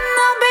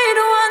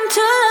the one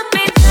to let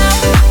me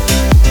down.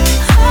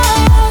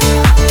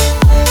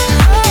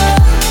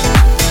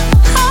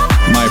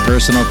 My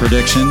personal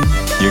prediction,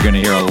 you're going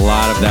to hear a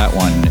lot of that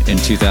one in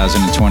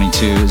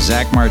 2022.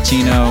 Zach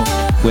Martino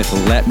with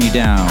Let Me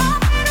Down.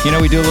 You know,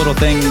 we do a little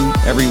thing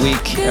every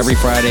week, every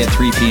Friday at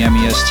 3 p.m.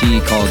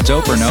 EST called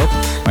Dope or Nope.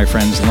 My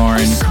friends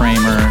Lauren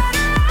Kramer,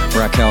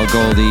 Raquel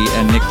Goldie,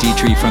 and Nick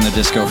Dietrich from the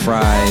Disco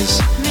Fries.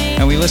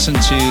 And we listen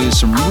to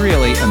some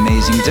really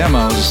amazing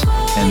demos,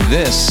 and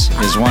this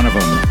is one of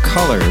them,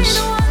 Colors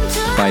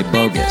by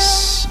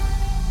Bogus.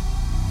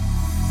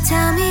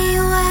 Tell me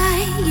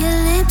why your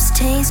lips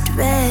taste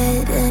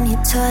red and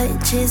your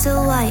touch is a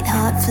white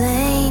hot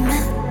flame.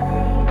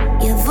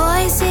 Your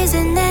voice is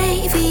a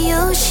Navy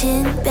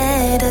Ocean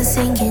bed I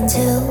sink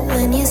into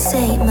when you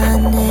say my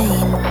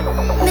name.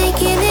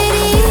 Making it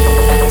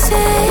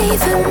easy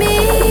for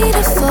me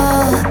to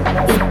fall.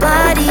 Your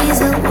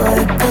body's a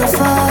work of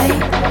art.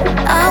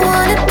 I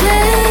wanna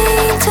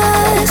paint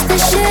us the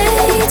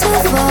shades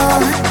of all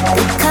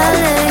the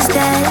colors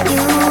that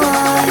you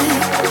are.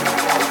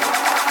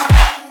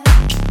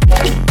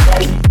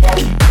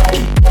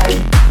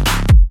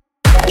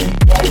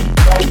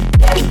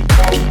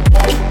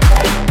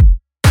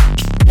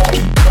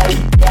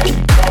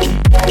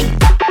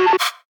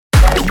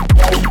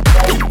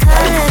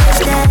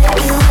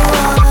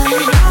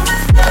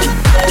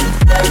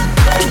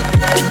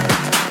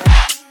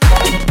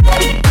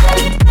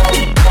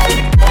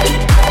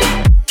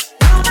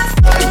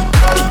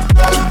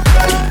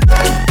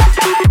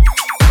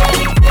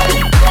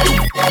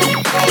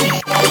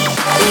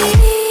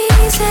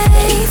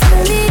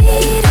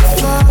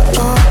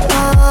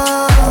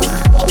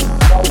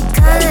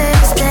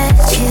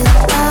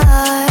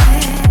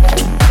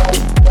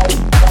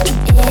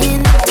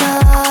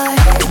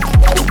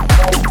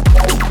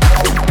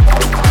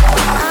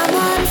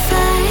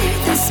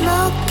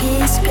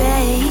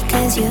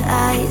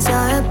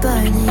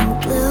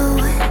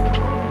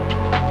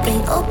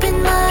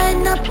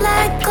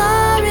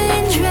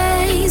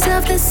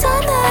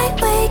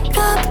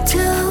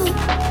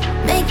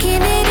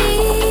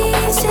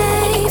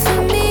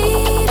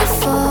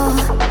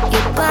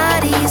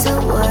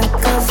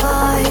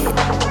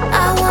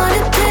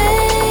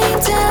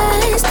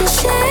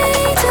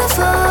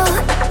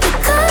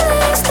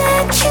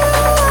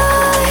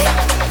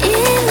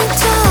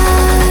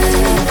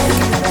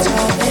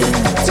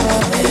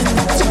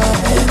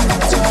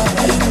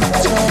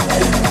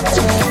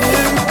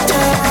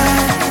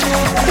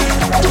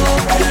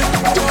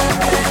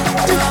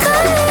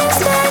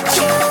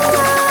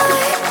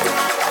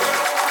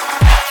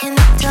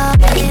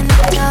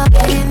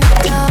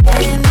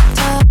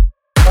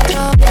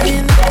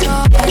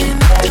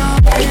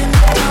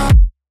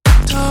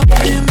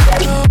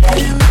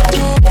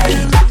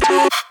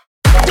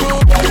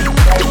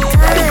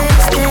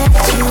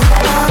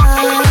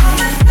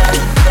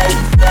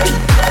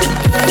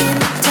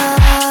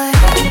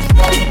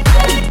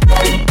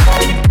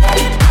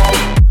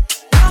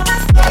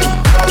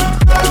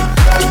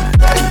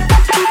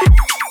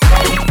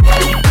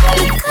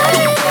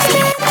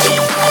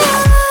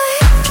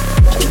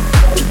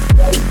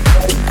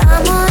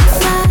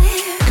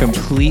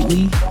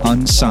 completely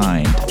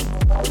unsigned.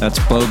 That's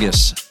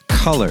Bogus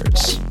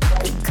Colors.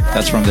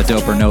 That's from the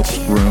Dope or Nope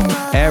room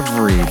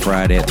every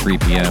Friday at 3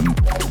 p.m.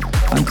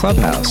 on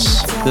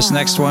Clubhouse. This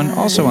next one,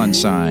 also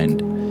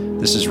unsigned.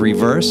 This is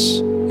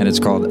Reverse, and it's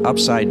called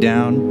Upside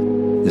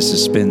Down. This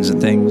is Spins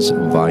and Things,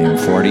 Volume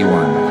 41.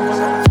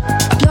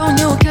 I'm blowing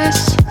you a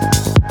kiss,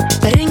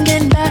 but ain't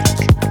getting back.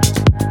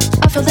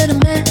 I feel that a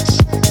mess.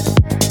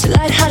 Till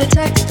I had a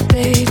text,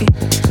 baby,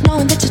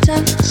 knowing that you're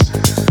tense.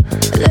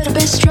 A little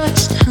bit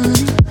stressed,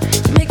 honey.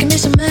 You're making me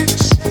some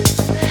mess,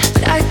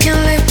 but I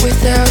can't live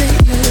without it.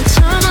 You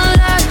turn my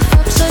life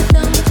upside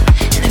down,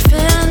 and I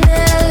feel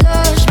that I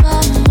lost my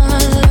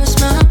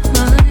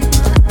mind.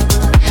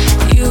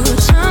 You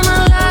turn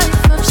my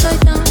life upside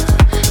down.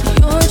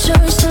 Your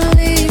choice to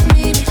leave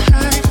me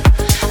behind.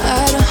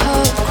 I don't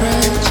hold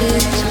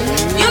grudges.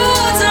 You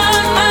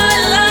turn my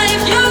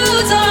life. You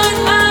turn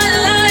my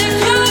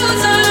life. You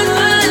turn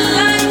my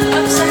life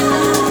upside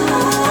down.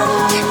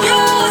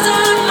 You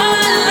turn my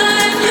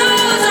life. You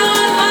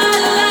turn my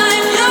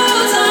life. You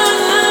turn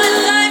my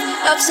life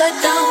upside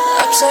down.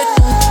 Upside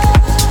down.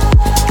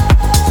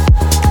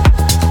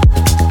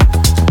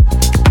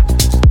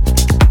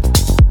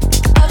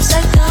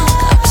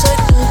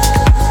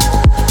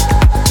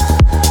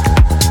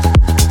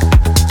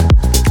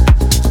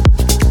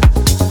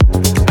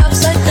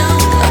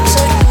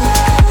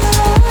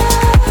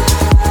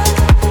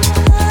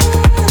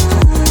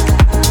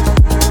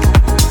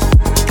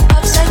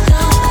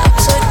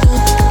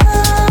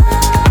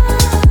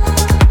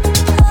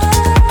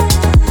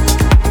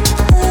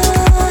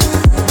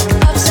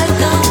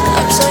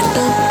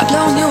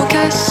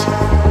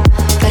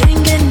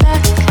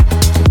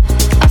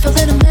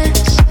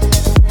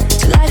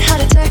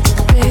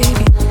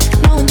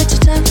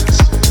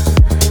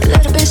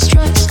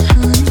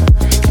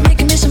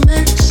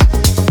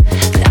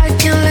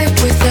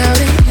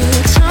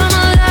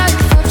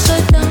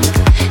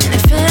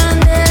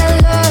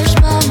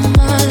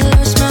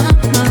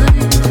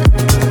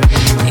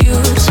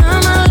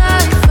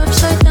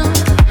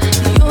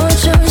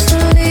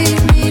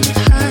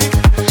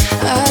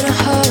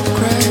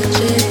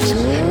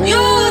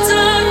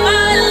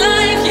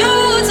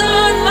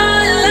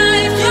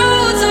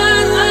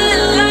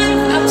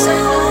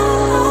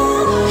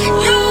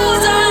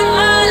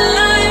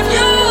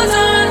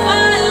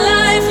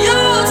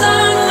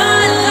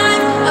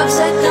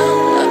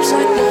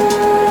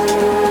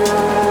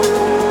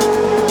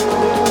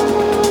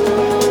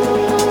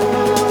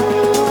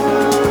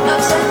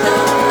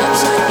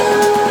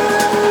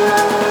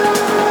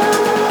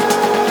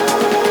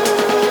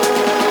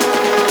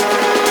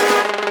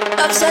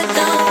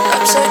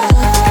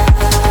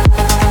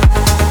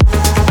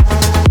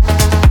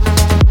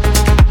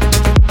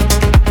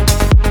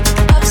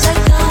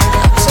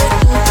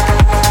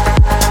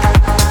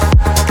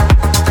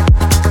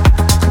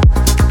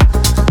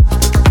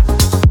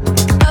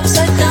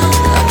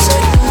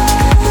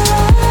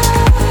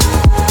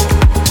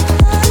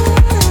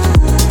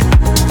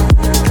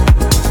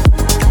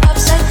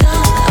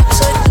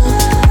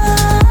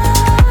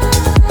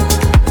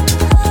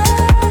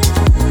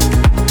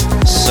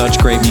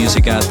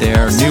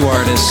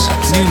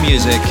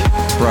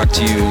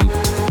 To you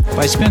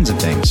by Spins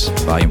and Things,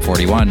 Volume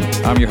 41.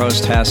 I'm your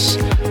host, Hess.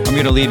 I'm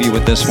going to leave you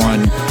with this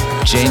one.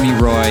 Jamie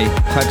Roy,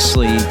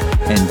 Huxley,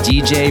 and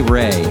DJ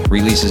Ray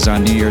releases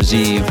on New Year's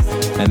Eve.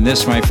 And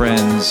this, my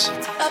friends,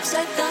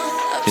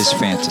 is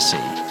Fantasy.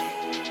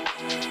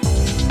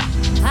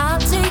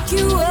 I'll take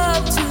you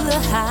up to the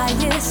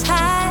highest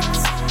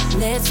heights.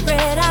 Let's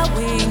spread our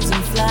wings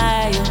and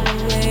fly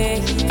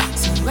away.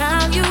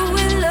 Surround you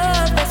with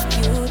love that's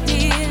pure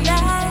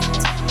delight.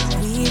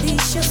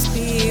 Release your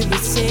spirit,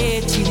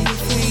 set you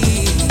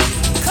free.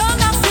 Come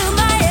now, feel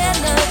my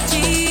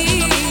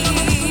energy.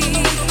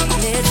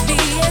 Let's be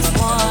as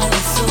one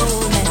in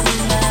soul and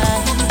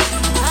mind.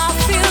 I'll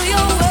fill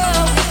your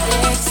world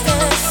with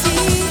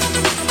ecstasy.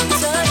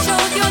 Touch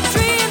all your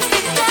dreams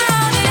deep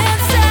down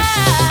inside.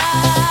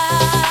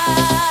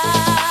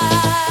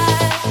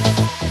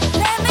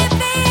 Let me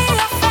be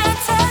your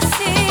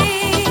fantasy.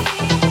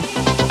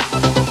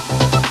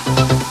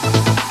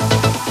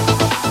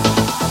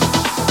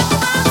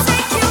 I'll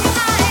take you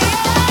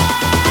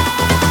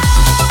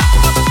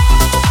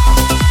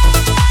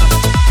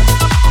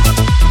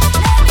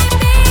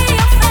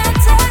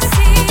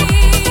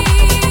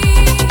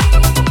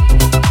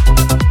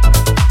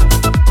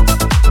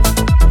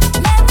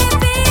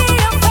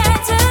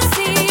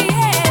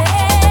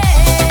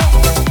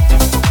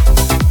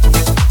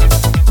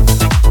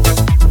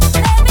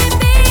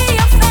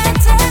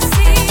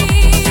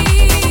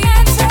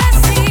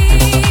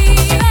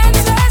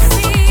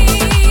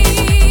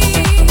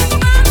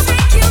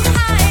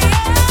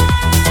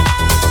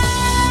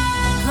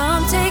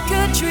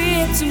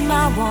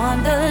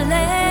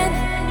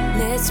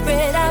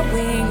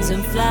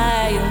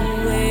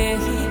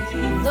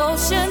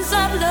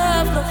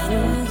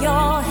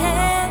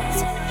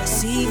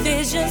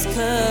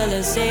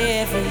colors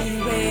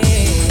everywhere.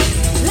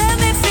 Let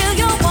me feel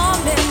your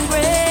warm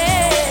embrace.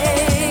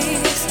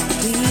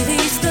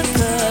 Release the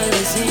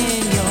colors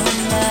in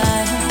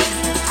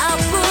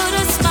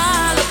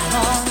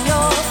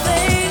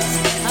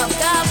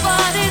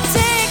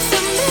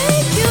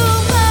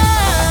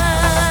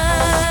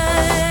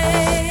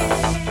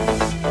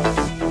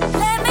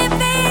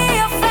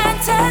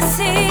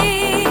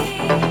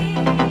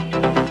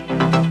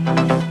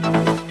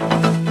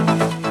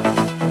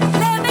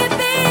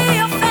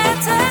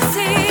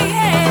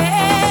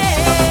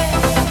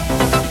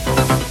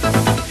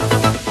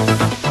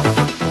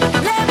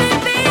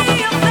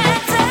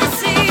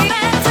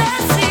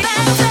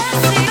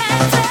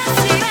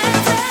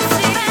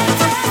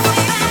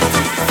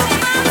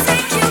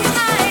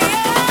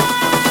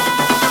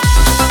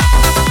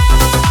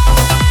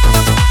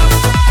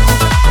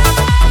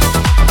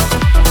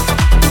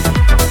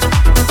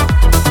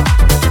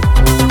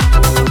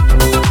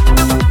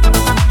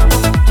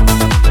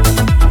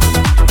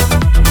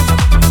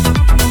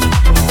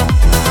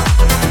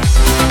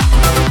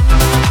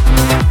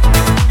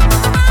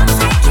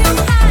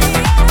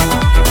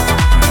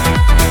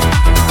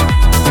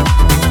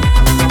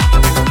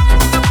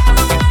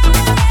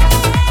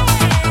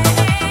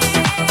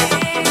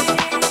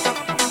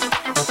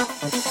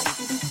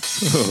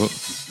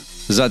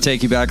that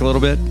take you back a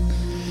little bit?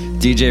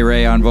 DJ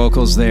Ray on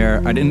vocals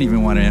there. I didn't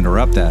even want to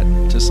interrupt that.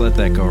 Just let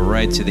that go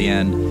right to the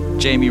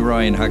end. Jamie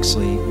Roy and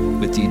Huxley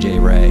with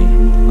DJ Ray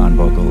on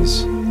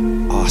vocals.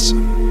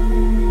 Awesome.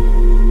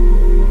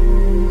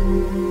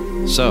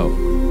 So,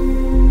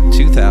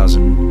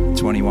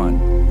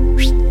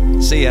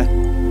 2021. See ya.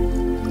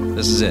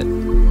 This is it.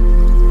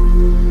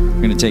 We're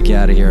going to take you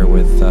out of here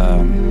with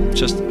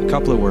just a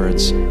couple of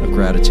words of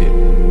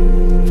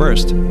gratitude.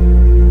 First,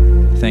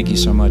 thank you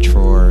so much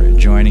for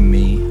joining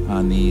me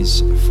on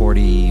these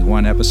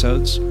 41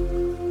 episodes.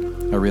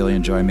 I really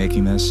enjoy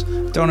making this.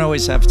 Don't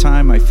always have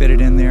time. I fit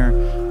it in there.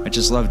 I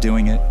just love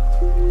doing it.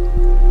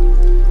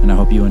 And I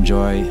hope you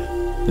enjoy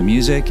the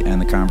music and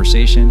the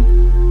conversation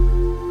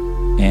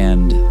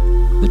and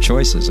the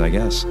choices, I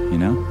guess, you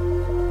know?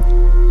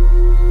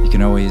 You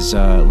can always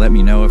let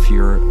me know if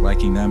you're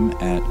liking them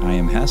at I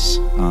Am Hess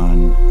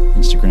on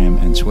Instagram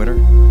and Twitter.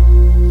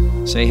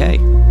 Say, hey,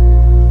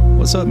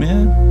 what's up,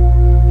 man?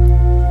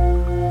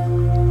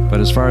 But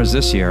as far as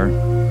this year,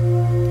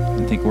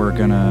 I think we're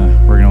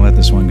gonna let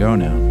this one go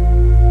now,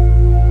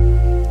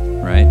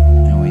 right?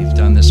 And we've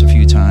done this a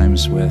few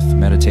times with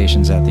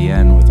meditations at the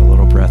end, with a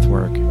little breath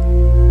work,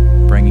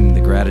 bringing the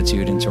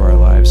gratitude into our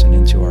lives and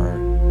into our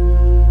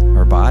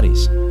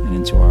bodies and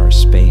into our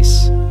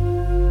space,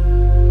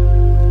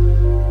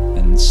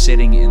 and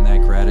sitting in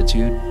that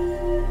gratitude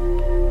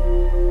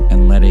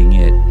and letting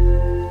it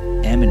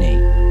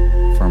emanate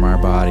from our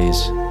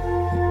bodies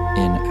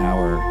in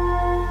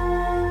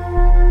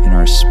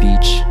our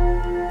speech,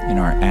 in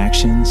our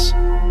actions,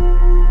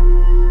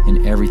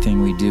 in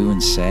everything we do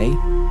and say,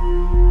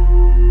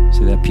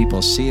 so that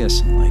people see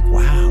us and like,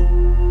 wow,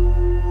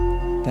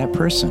 that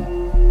person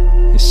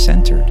is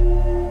centered.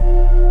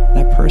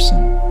 That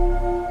person,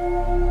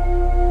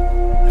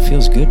 it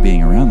feels good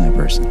being around that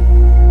person.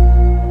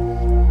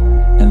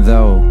 And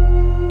though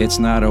it's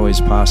not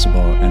always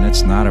possible and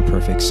it's not a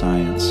perfect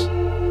science,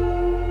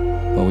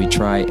 but we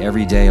try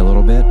every day a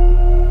little bit,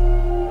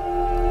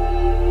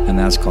 and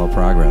that's called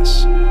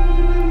progress.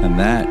 And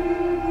that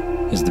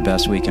is the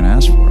best we can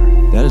ask for.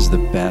 That is the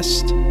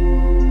best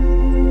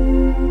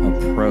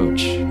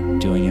approach,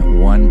 doing it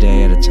one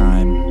day at a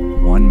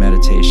time, one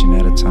meditation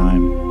at a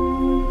time,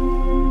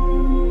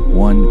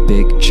 one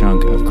big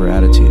chunk of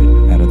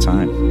gratitude at a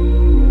time.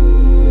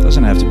 It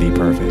doesn't have to be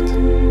perfect.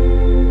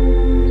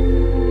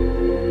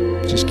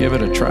 Just give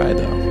it a try,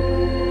 though.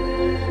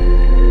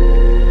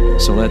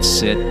 So let's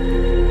sit,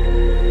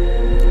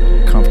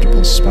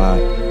 comfortable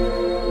spot,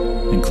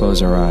 and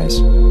close our eyes.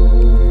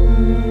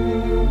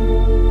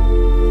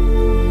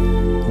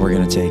 We're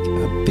going to take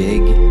a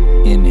big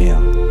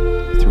inhale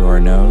through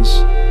our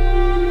nose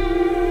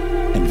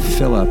and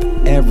fill up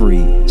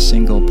every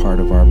single part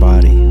of our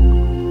body.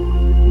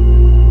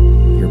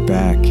 Your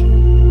back,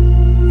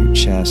 your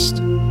chest,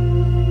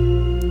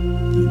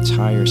 the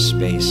entire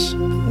space.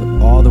 Pull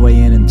it all the way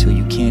in until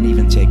you can't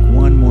even take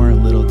one more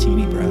little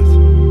teeny breath,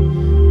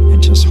 and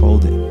just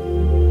hold it.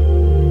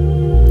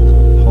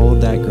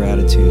 Hold that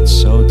gratitude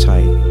so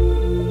tight.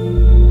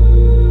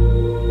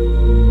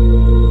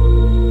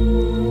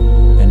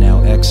 And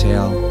now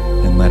exhale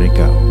and let it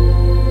go.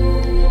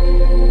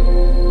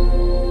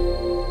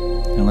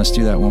 And let's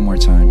do that one more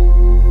time.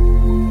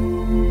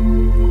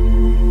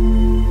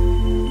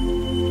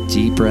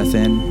 Deep breath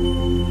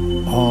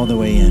in, all the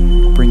way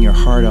in. Bring your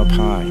heart up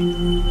high.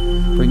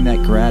 Bring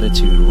that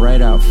gratitude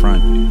right out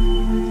front.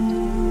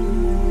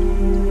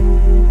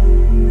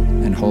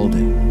 And hold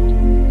it.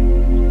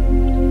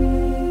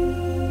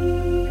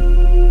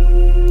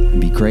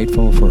 And be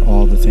grateful for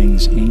all the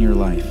things in your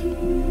life.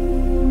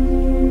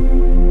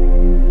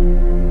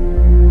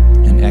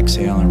 And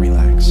exhale and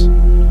relax.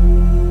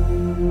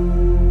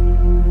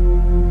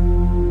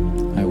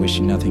 I wish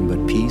you nothing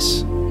but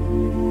peace,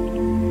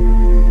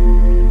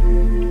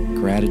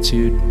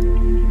 gratitude,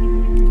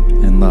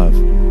 and love.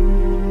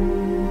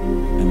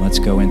 And let's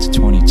go into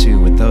 22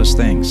 with those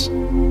things,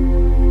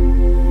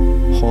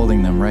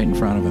 holding them right in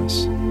front of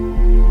us.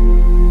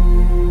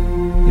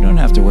 You don't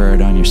have to wear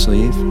it on your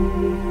sleeve.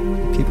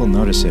 People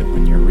notice it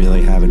when you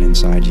really have it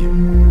inside you.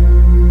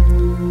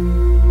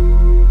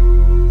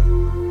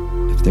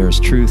 If there is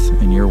truth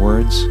in your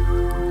words,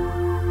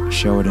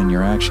 show it in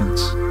your actions.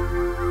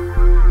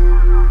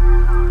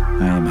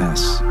 I am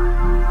Hess.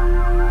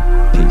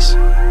 Peace.